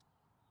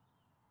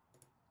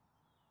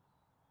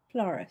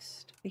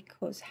florist,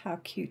 because how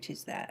cute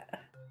is that?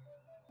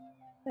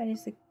 That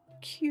is the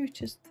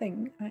cutest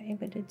thing I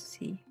ever did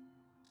see.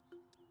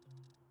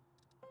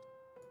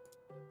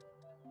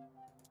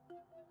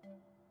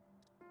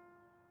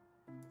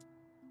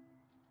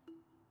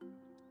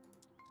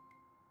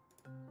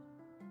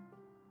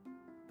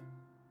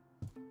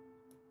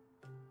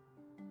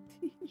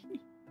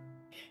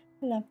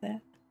 Love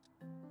that.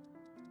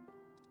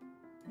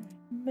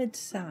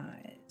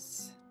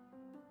 Mid-size.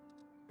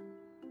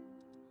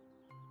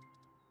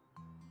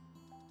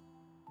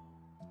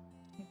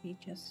 Maybe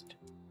just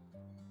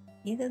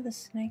either the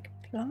snake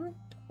plant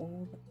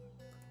or the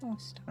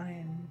cast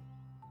iron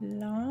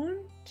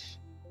plant.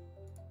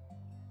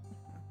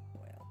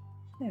 Well,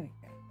 there we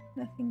go.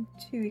 Nothing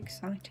too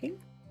exciting.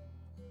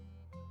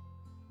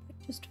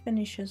 It just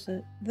finishes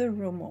the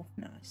room off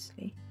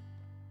nicely.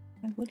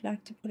 I would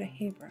like to put a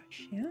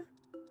hairbrush here.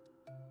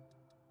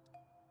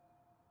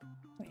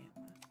 Where am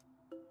I?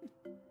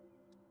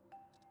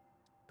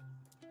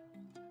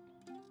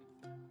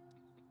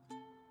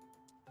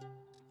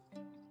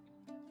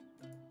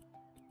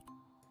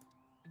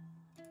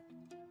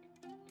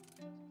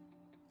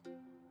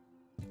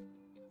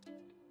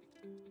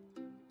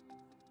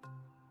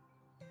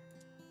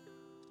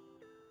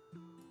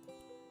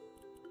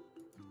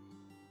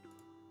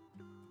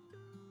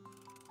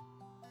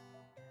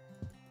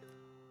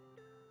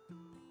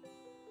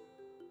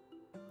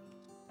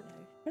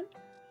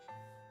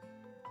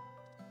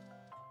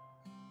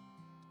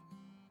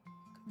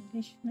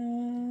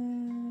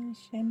 Conditioner,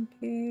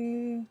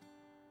 shampoo,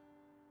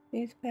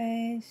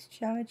 toothpaste,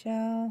 shower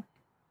gel.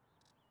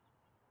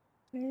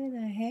 Where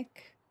the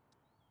heck?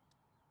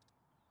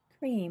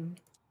 Cream.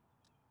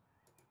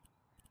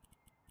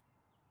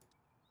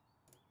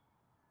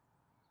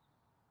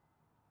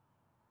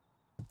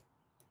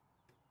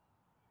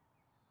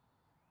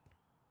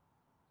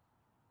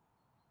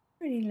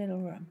 Pretty little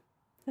room.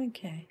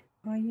 Okay,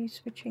 are you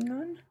switching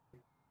on?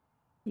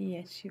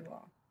 Yes, you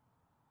are.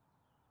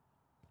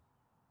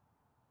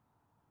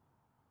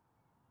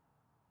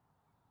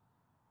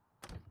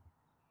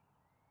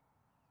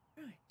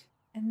 Right,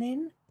 and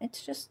then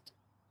it's just,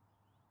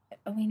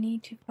 we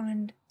need to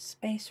find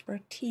space for a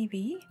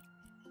TV.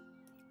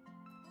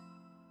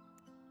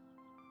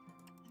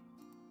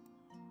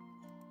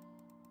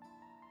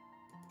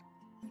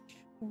 Which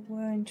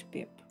won't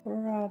be a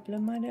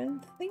problem, I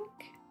don't think.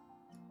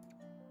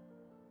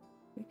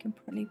 We can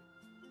probably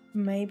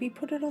maybe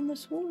put it on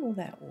this wall or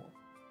that wall.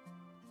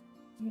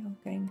 We are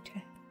going to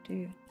have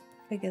to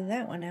figure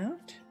that one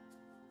out.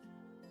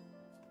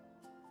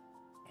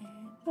 And,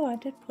 oh, I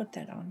did put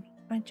that on.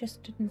 I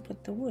just didn't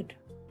put the wood.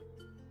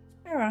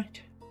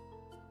 Alright.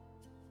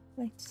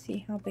 Let's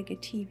see how big a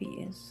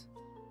TV is.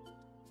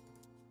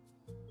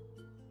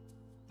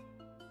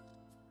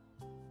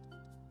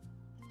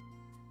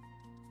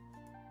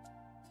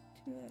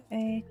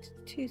 208,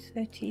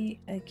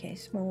 230. Okay,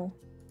 small.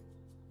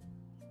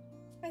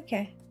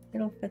 Okay,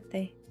 it'll fit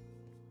there.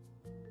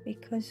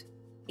 Because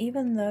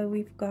even though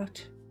we've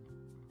got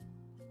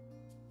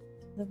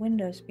the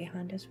windows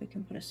behind us, we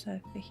can put a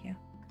sofa here.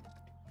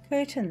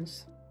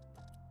 Curtains.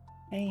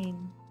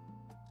 Pane.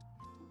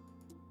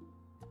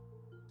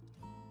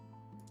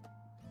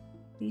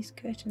 These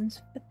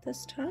curtains fit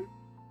this time?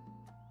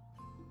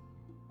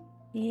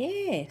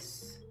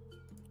 Yes.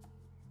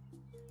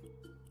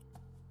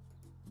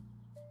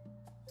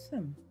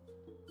 Awesome.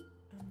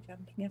 I'm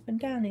jumping up and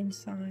down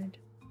inside.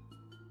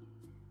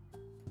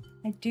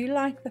 I do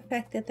like the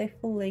fact that they're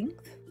full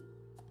length.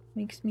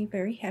 Makes me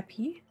very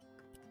happy.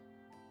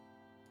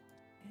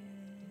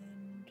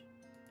 And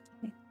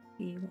let's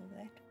see, will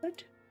that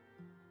fit?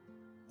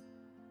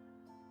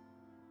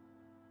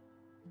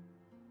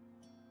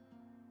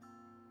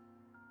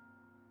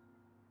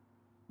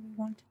 We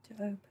want it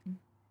to open.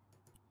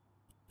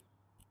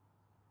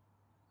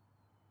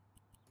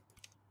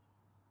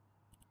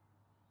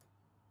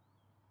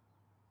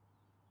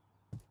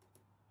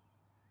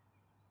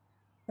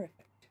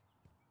 Perfect.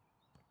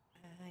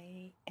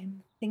 I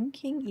am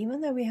thinking,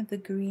 even though we have the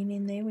green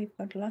in there, we've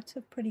got lots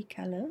of pretty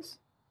colors.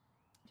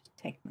 Just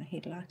take my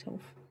headlight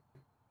off.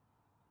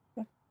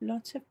 Got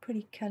lots of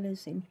pretty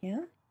colors in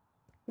here.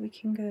 We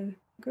can go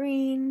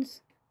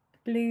greens,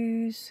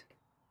 blues.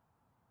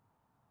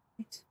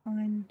 Let's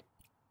find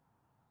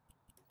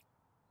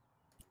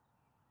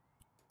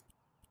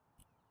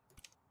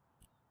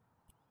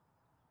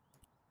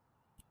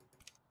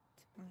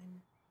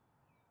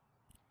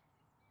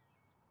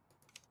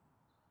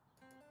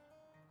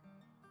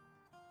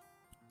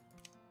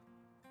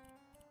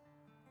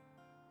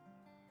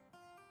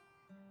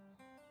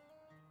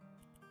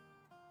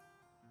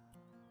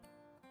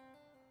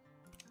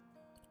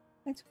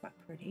that's quite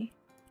pretty.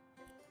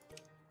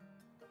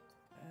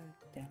 Oh,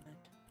 damn it.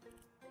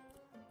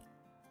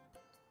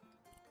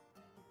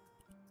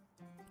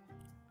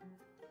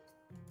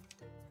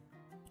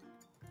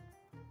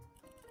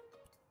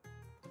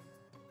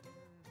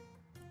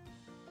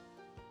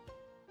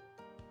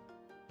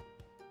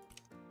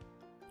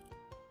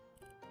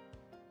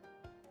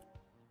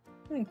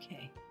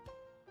 Okay,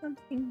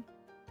 something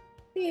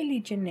fairly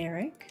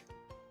generic.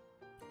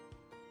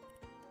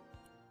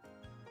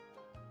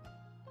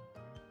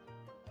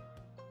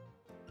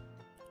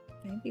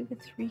 Maybe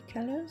with 3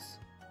 colors,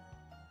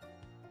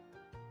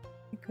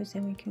 because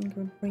then we can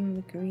go bring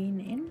the green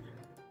in.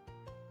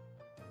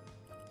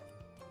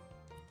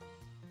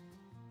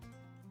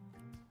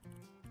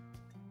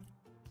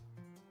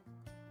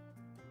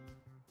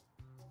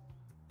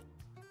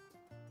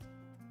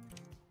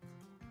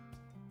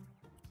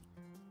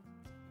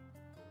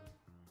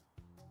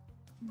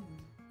 I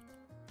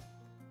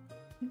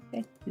think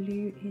that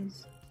blue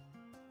is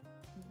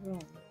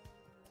wrong.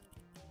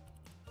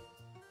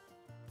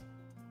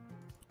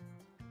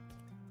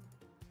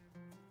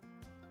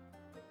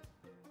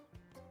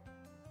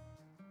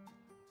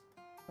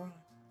 Right.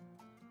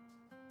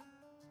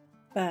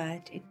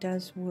 But it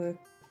does work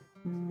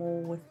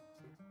more with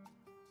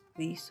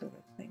these sort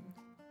of things.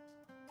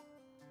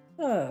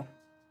 Oh,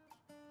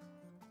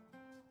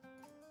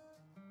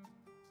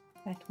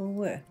 that will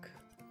work.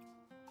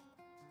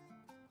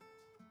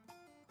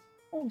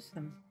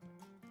 Awesome.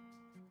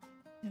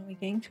 Now we're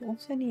going to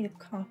also need a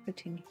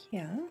carpet in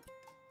here.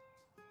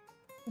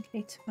 But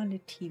let's find a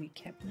TV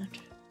cabinet,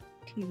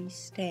 TV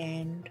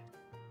stand.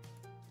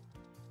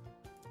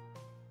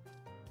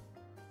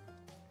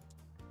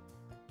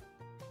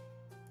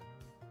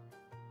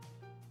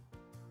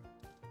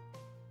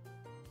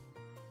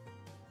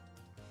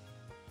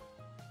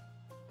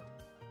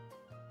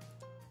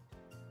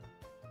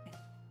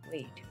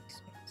 Way too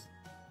expensive.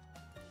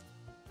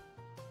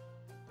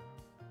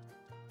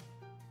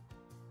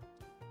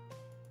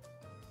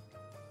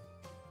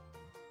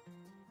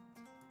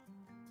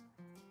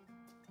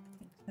 I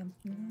think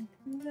something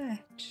like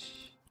that.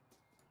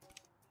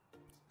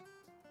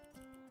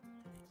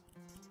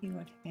 Let's see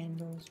what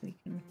handles we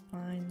can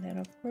find that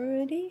are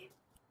pretty.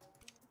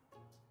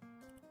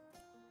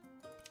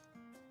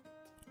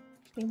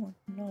 Actually, what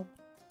knob?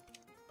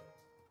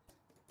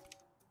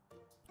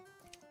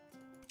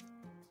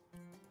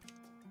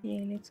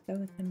 Yeah, let's go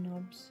with the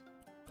knobs.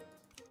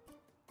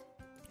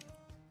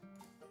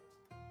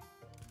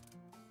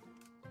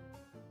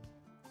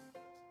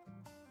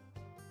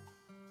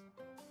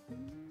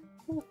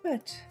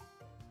 But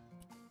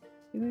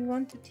do we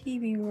want the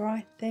TV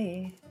right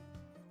there?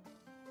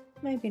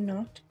 Maybe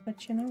not,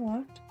 but you know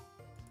what?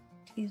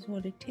 It is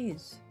what it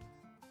is.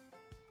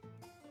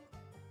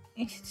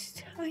 It's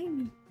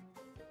tiny.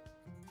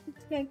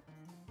 It's like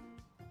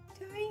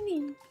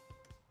tiny.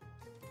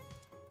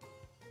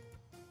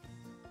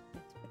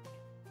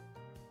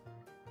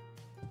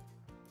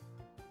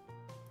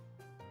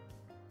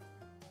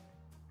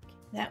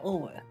 That will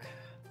work,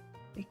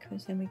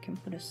 because then we can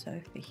put a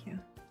sofa here.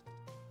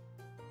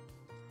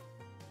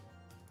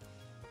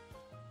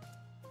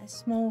 A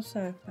small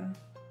sofa.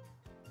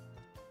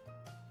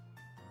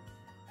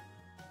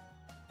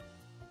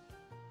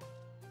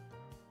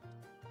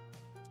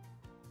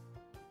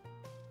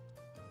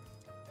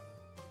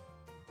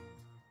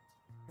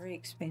 Very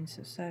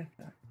expensive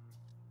sofa.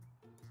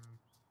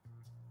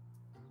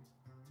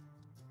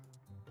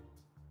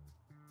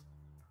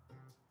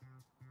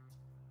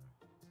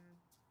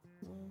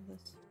 Will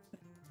this fit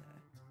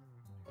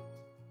though?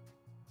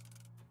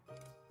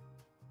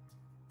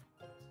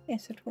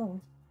 Yes, it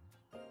will.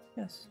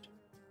 Just.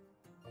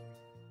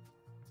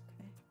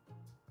 Okay.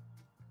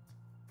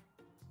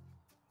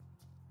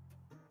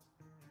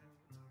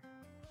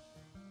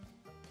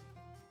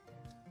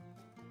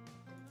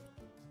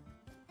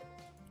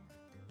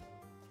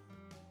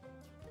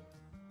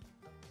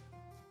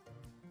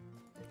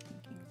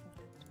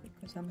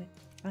 Because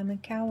I'm a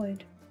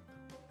coward.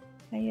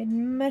 I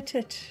admit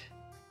it.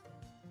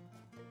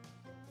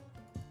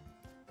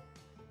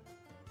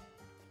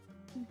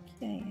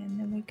 Okay, and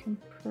then we can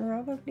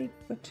probably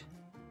put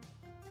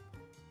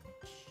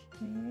a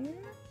chair.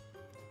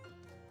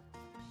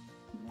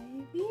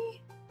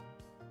 Maybe.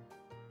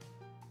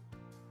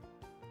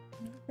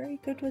 Not very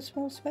good with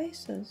small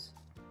spaces.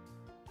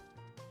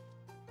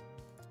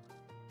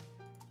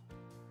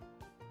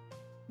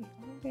 We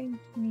are going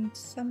to need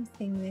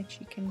something that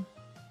she can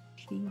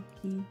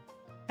cheeky.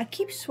 I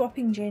keep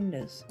swapping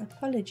genders.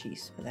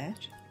 Apologies for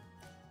that.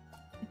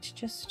 It's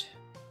just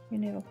you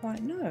never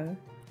quite know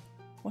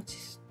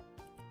what's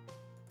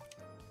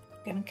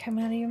going to come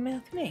out of your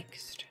mouth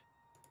next.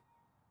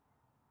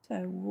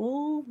 So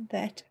will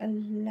that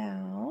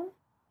allow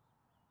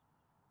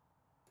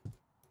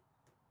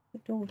the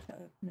door to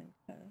open and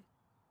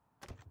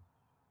close?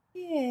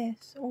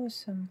 Yes,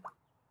 awesome.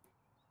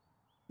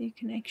 You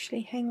can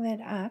actually hang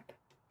that up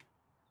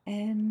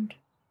and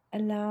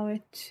allow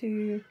it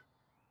to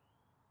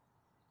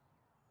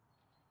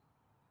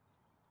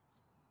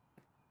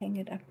hang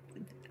it up.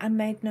 I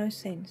made no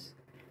sense.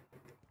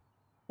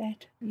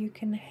 That you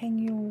can hang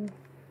your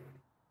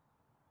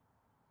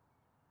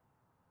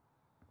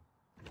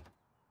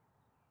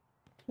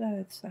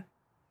clothes up,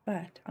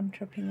 but I'm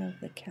tripping over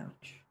the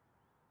couch.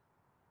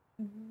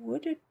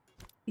 Would it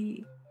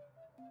be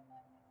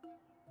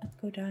a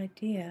good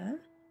idea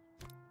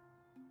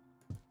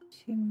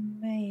to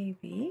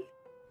maybe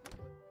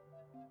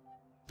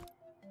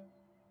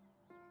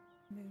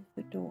move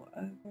the door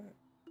over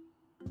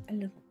a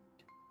little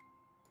bit?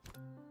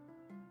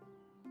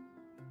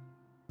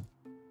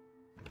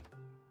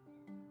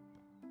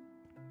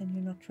 And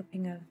you're not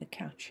tripping over the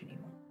couch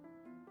anymore.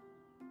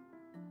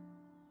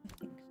 I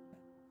think so.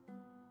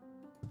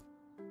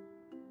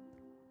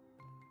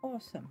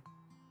 Awesome.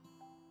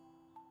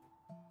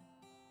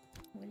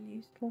 Will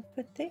you still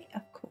fit there?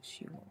 Of course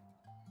you will.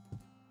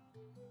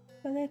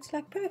 So that's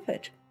like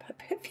perfect.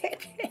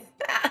 Perfect.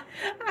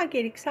 I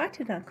get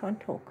excited, I can't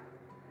talk.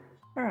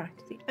 Alright,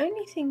 the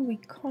only thing we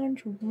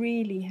can't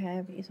really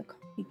have is a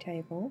coffee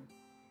table.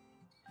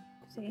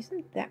 Because there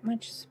isn't that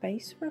much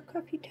space for a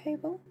coffee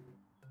table.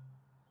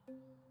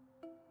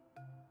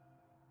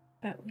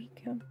 But we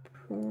can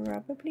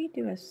probably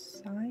do a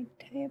side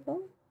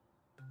table.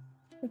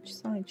 Which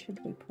side should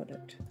we put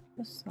it?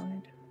 This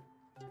side.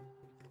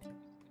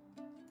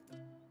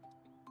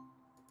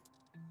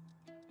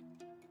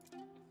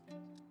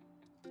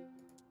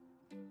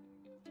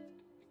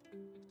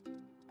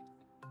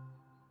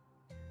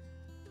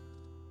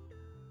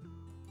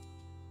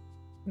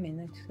 I mean,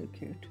 that's so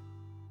cute.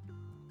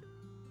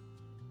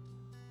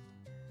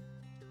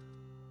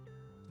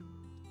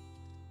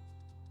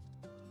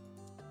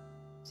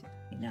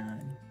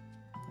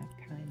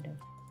 That kind of.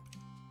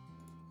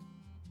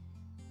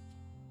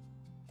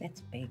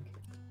 That's big.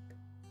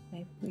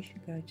 Maybe we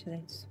should go to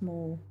that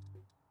small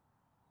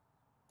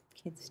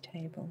kids'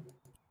 table.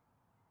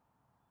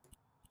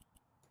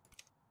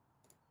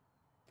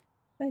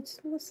 Oh, it's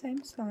still the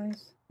same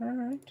size.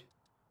 Alright.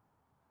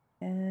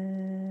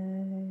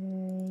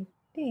 I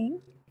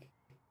think.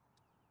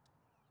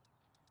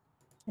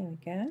 There we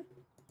go.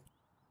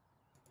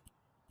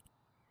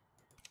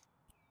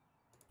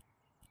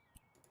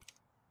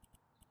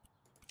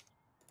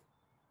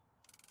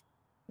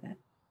 That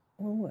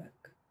will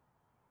work.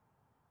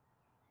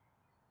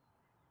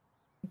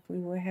 If we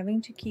were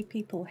having to keep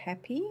people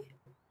happy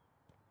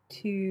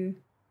to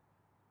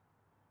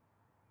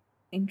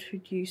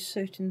introduce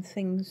certain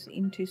things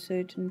into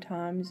certain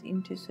times,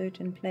 into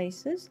certain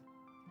places,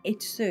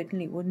 it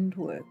certainly wouldn't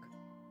work.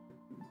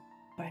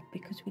 But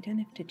because we don't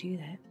have to do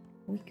that,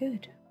 we're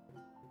good.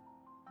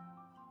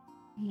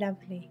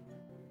 Lovely.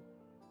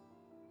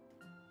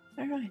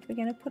 Alright, we're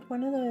going to put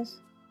one of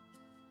those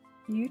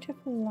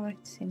beautiful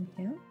lights in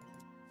here.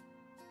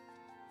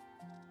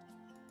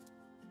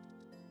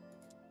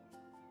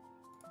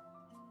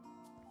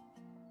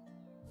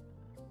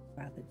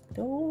 By the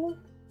door.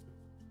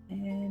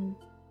 And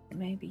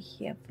maybe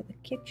here for the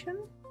kitchen.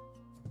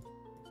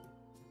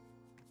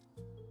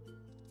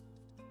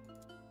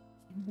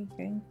 And we're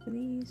going for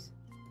these.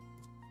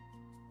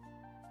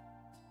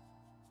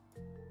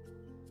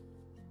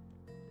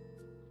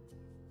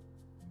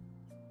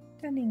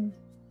 Stunning.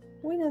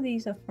 When are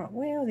these from?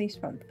 Where are these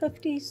from?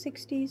 50s,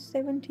 60s,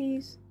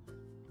 70s?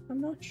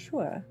 I'm not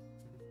sure.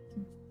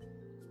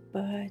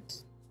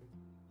 But,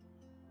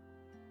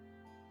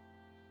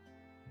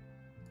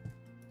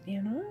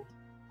 you know?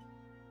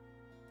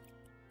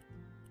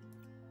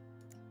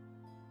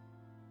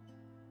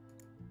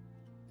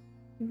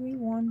 Do we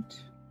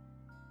want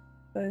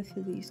both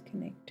of these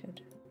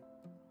connected?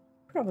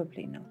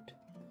 Probably not.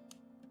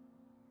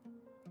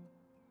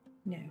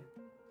 No.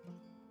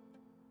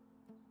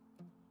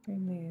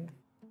 Remove.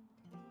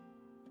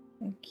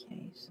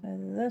 Okay, so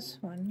this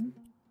one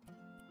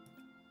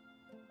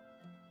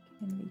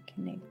can be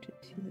connected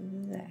to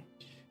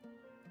that.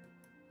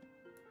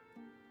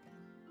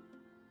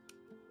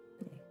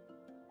 There.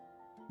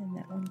 And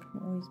that one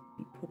can always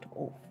be put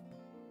off,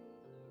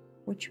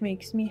 which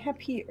makes me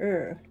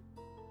happier.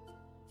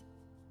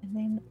 And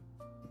then,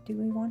 do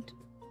we want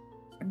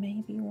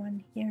maybe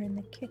one here in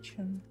the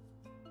kitchen?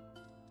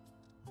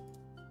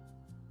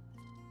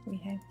 We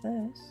have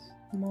this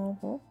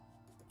marble.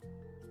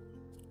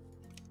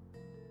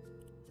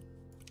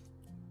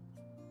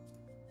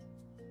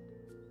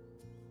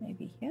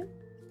 Maybe here.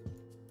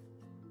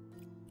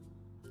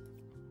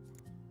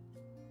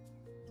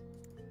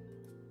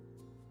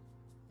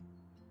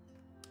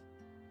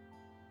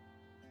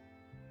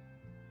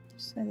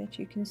 So that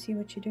you can see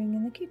what you're doing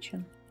in the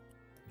kitchen.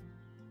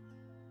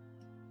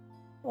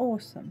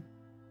 Awesome.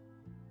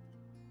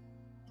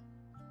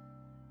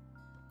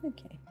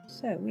 Okay,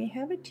 so we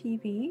have a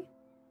TV,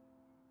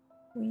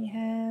 we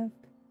have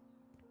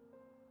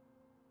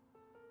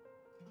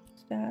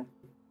stuff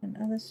and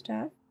other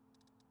stuff,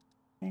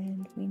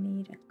 and we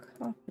need a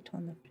carpet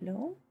on the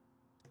floor.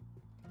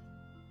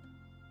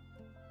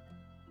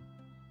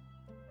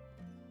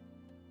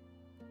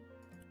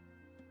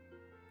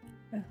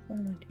 Oh, what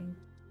am I doing?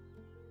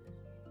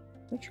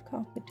 Which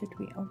carpet did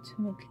we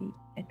ultimately?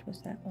 It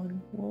was that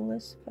one. Will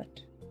this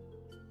fit?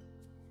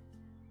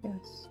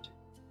 Just.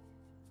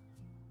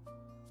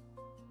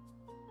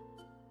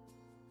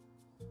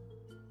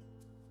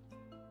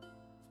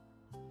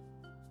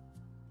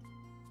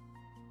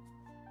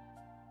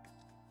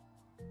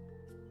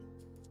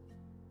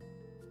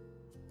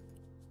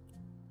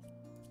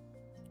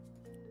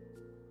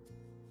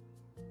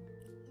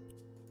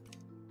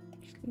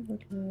 Actually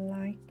would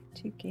like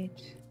to get,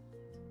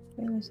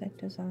 where was that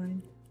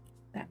design?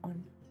 That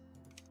one.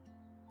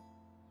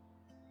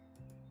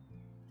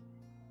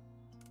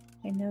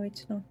 I know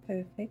it's not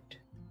perfect,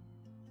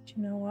 but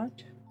you know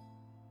what?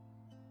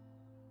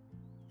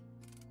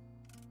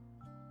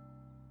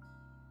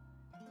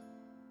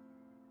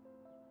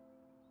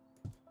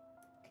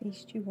 At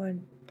least you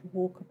won't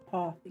walk a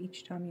path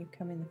each time you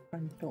come in the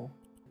front door.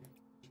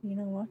 You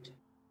know what?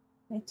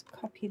 Let's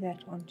copy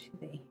that onto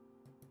there.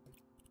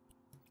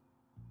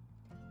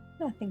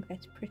 I think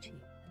that's pretty.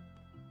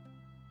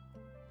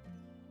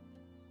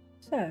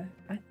 So,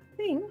 I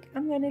think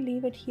I'm going to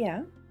leave it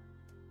here.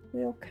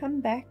 We'll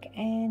come back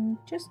and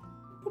just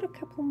put a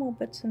couple more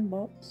bits and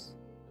bobs.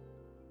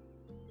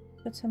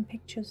 Put some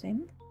pictures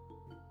in.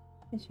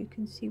 As you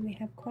can see, we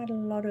have quite a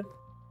lot of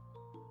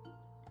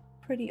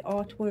pretty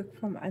artwork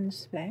from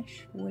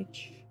Unsplash,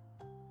 which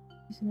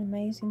is an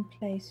amazing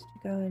place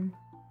to go and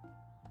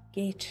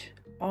get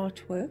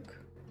artwork.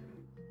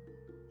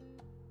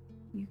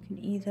 You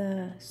can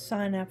either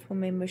sign up for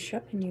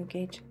membership and you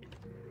get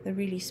the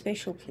really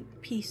special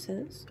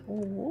pieces,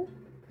 or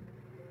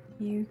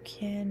you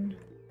can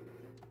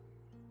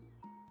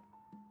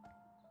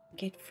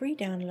get free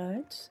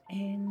downloads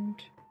and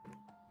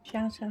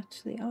shout out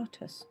to the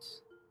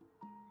artists.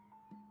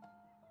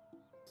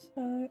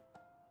 So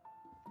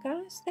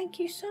guys, thank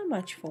you so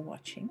much for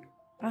watching.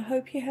 I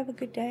hope you have a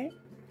good day,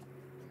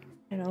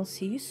 and I'll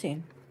see you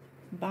soon.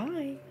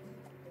 Bye.